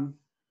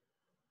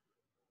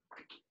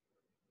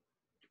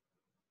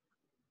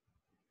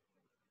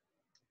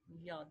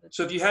 Yeah.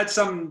 So if you had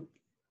some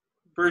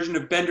version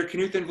of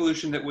Bender-Knuth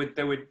involution that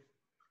would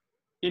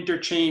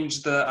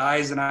interchange the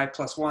i's and I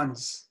plus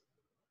ones,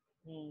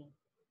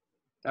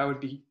 that would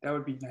be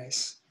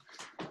nice.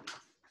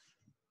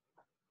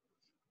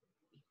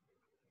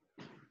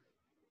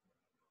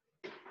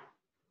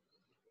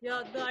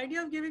 Yeah, the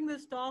idea of giving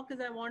this talk is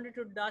I wanted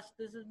to dust.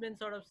 This has been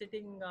sort of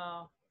sitting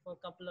for a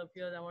couple of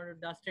years. I wanted to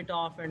dust it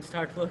off and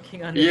start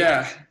working on it.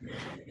 Yeah.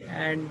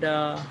 And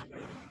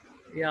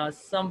yeah,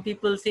 some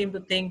people seem to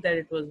think that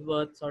it was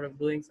worth sort of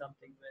doing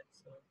something with.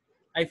 So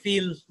I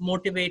feel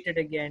motivated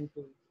again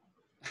to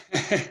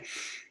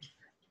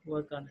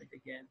work on it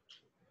again.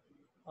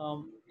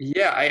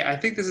 Yeah, I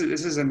think this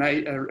is a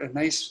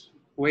nice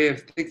way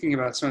of thinking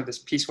about some of this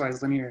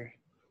piecewise linear.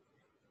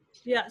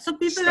 Yeah, so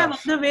people have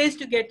other ways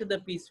to get to the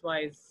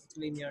piecewise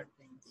linear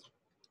things.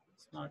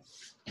 It's not,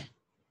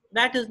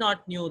 that is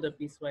not new, the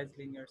piecewise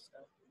linear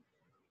stuff.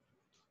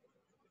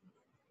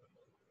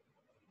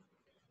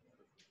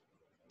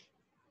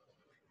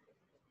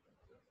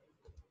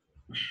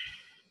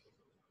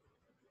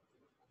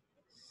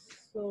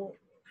 So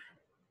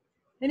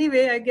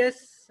anyway, I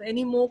guess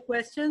any more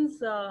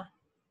questions?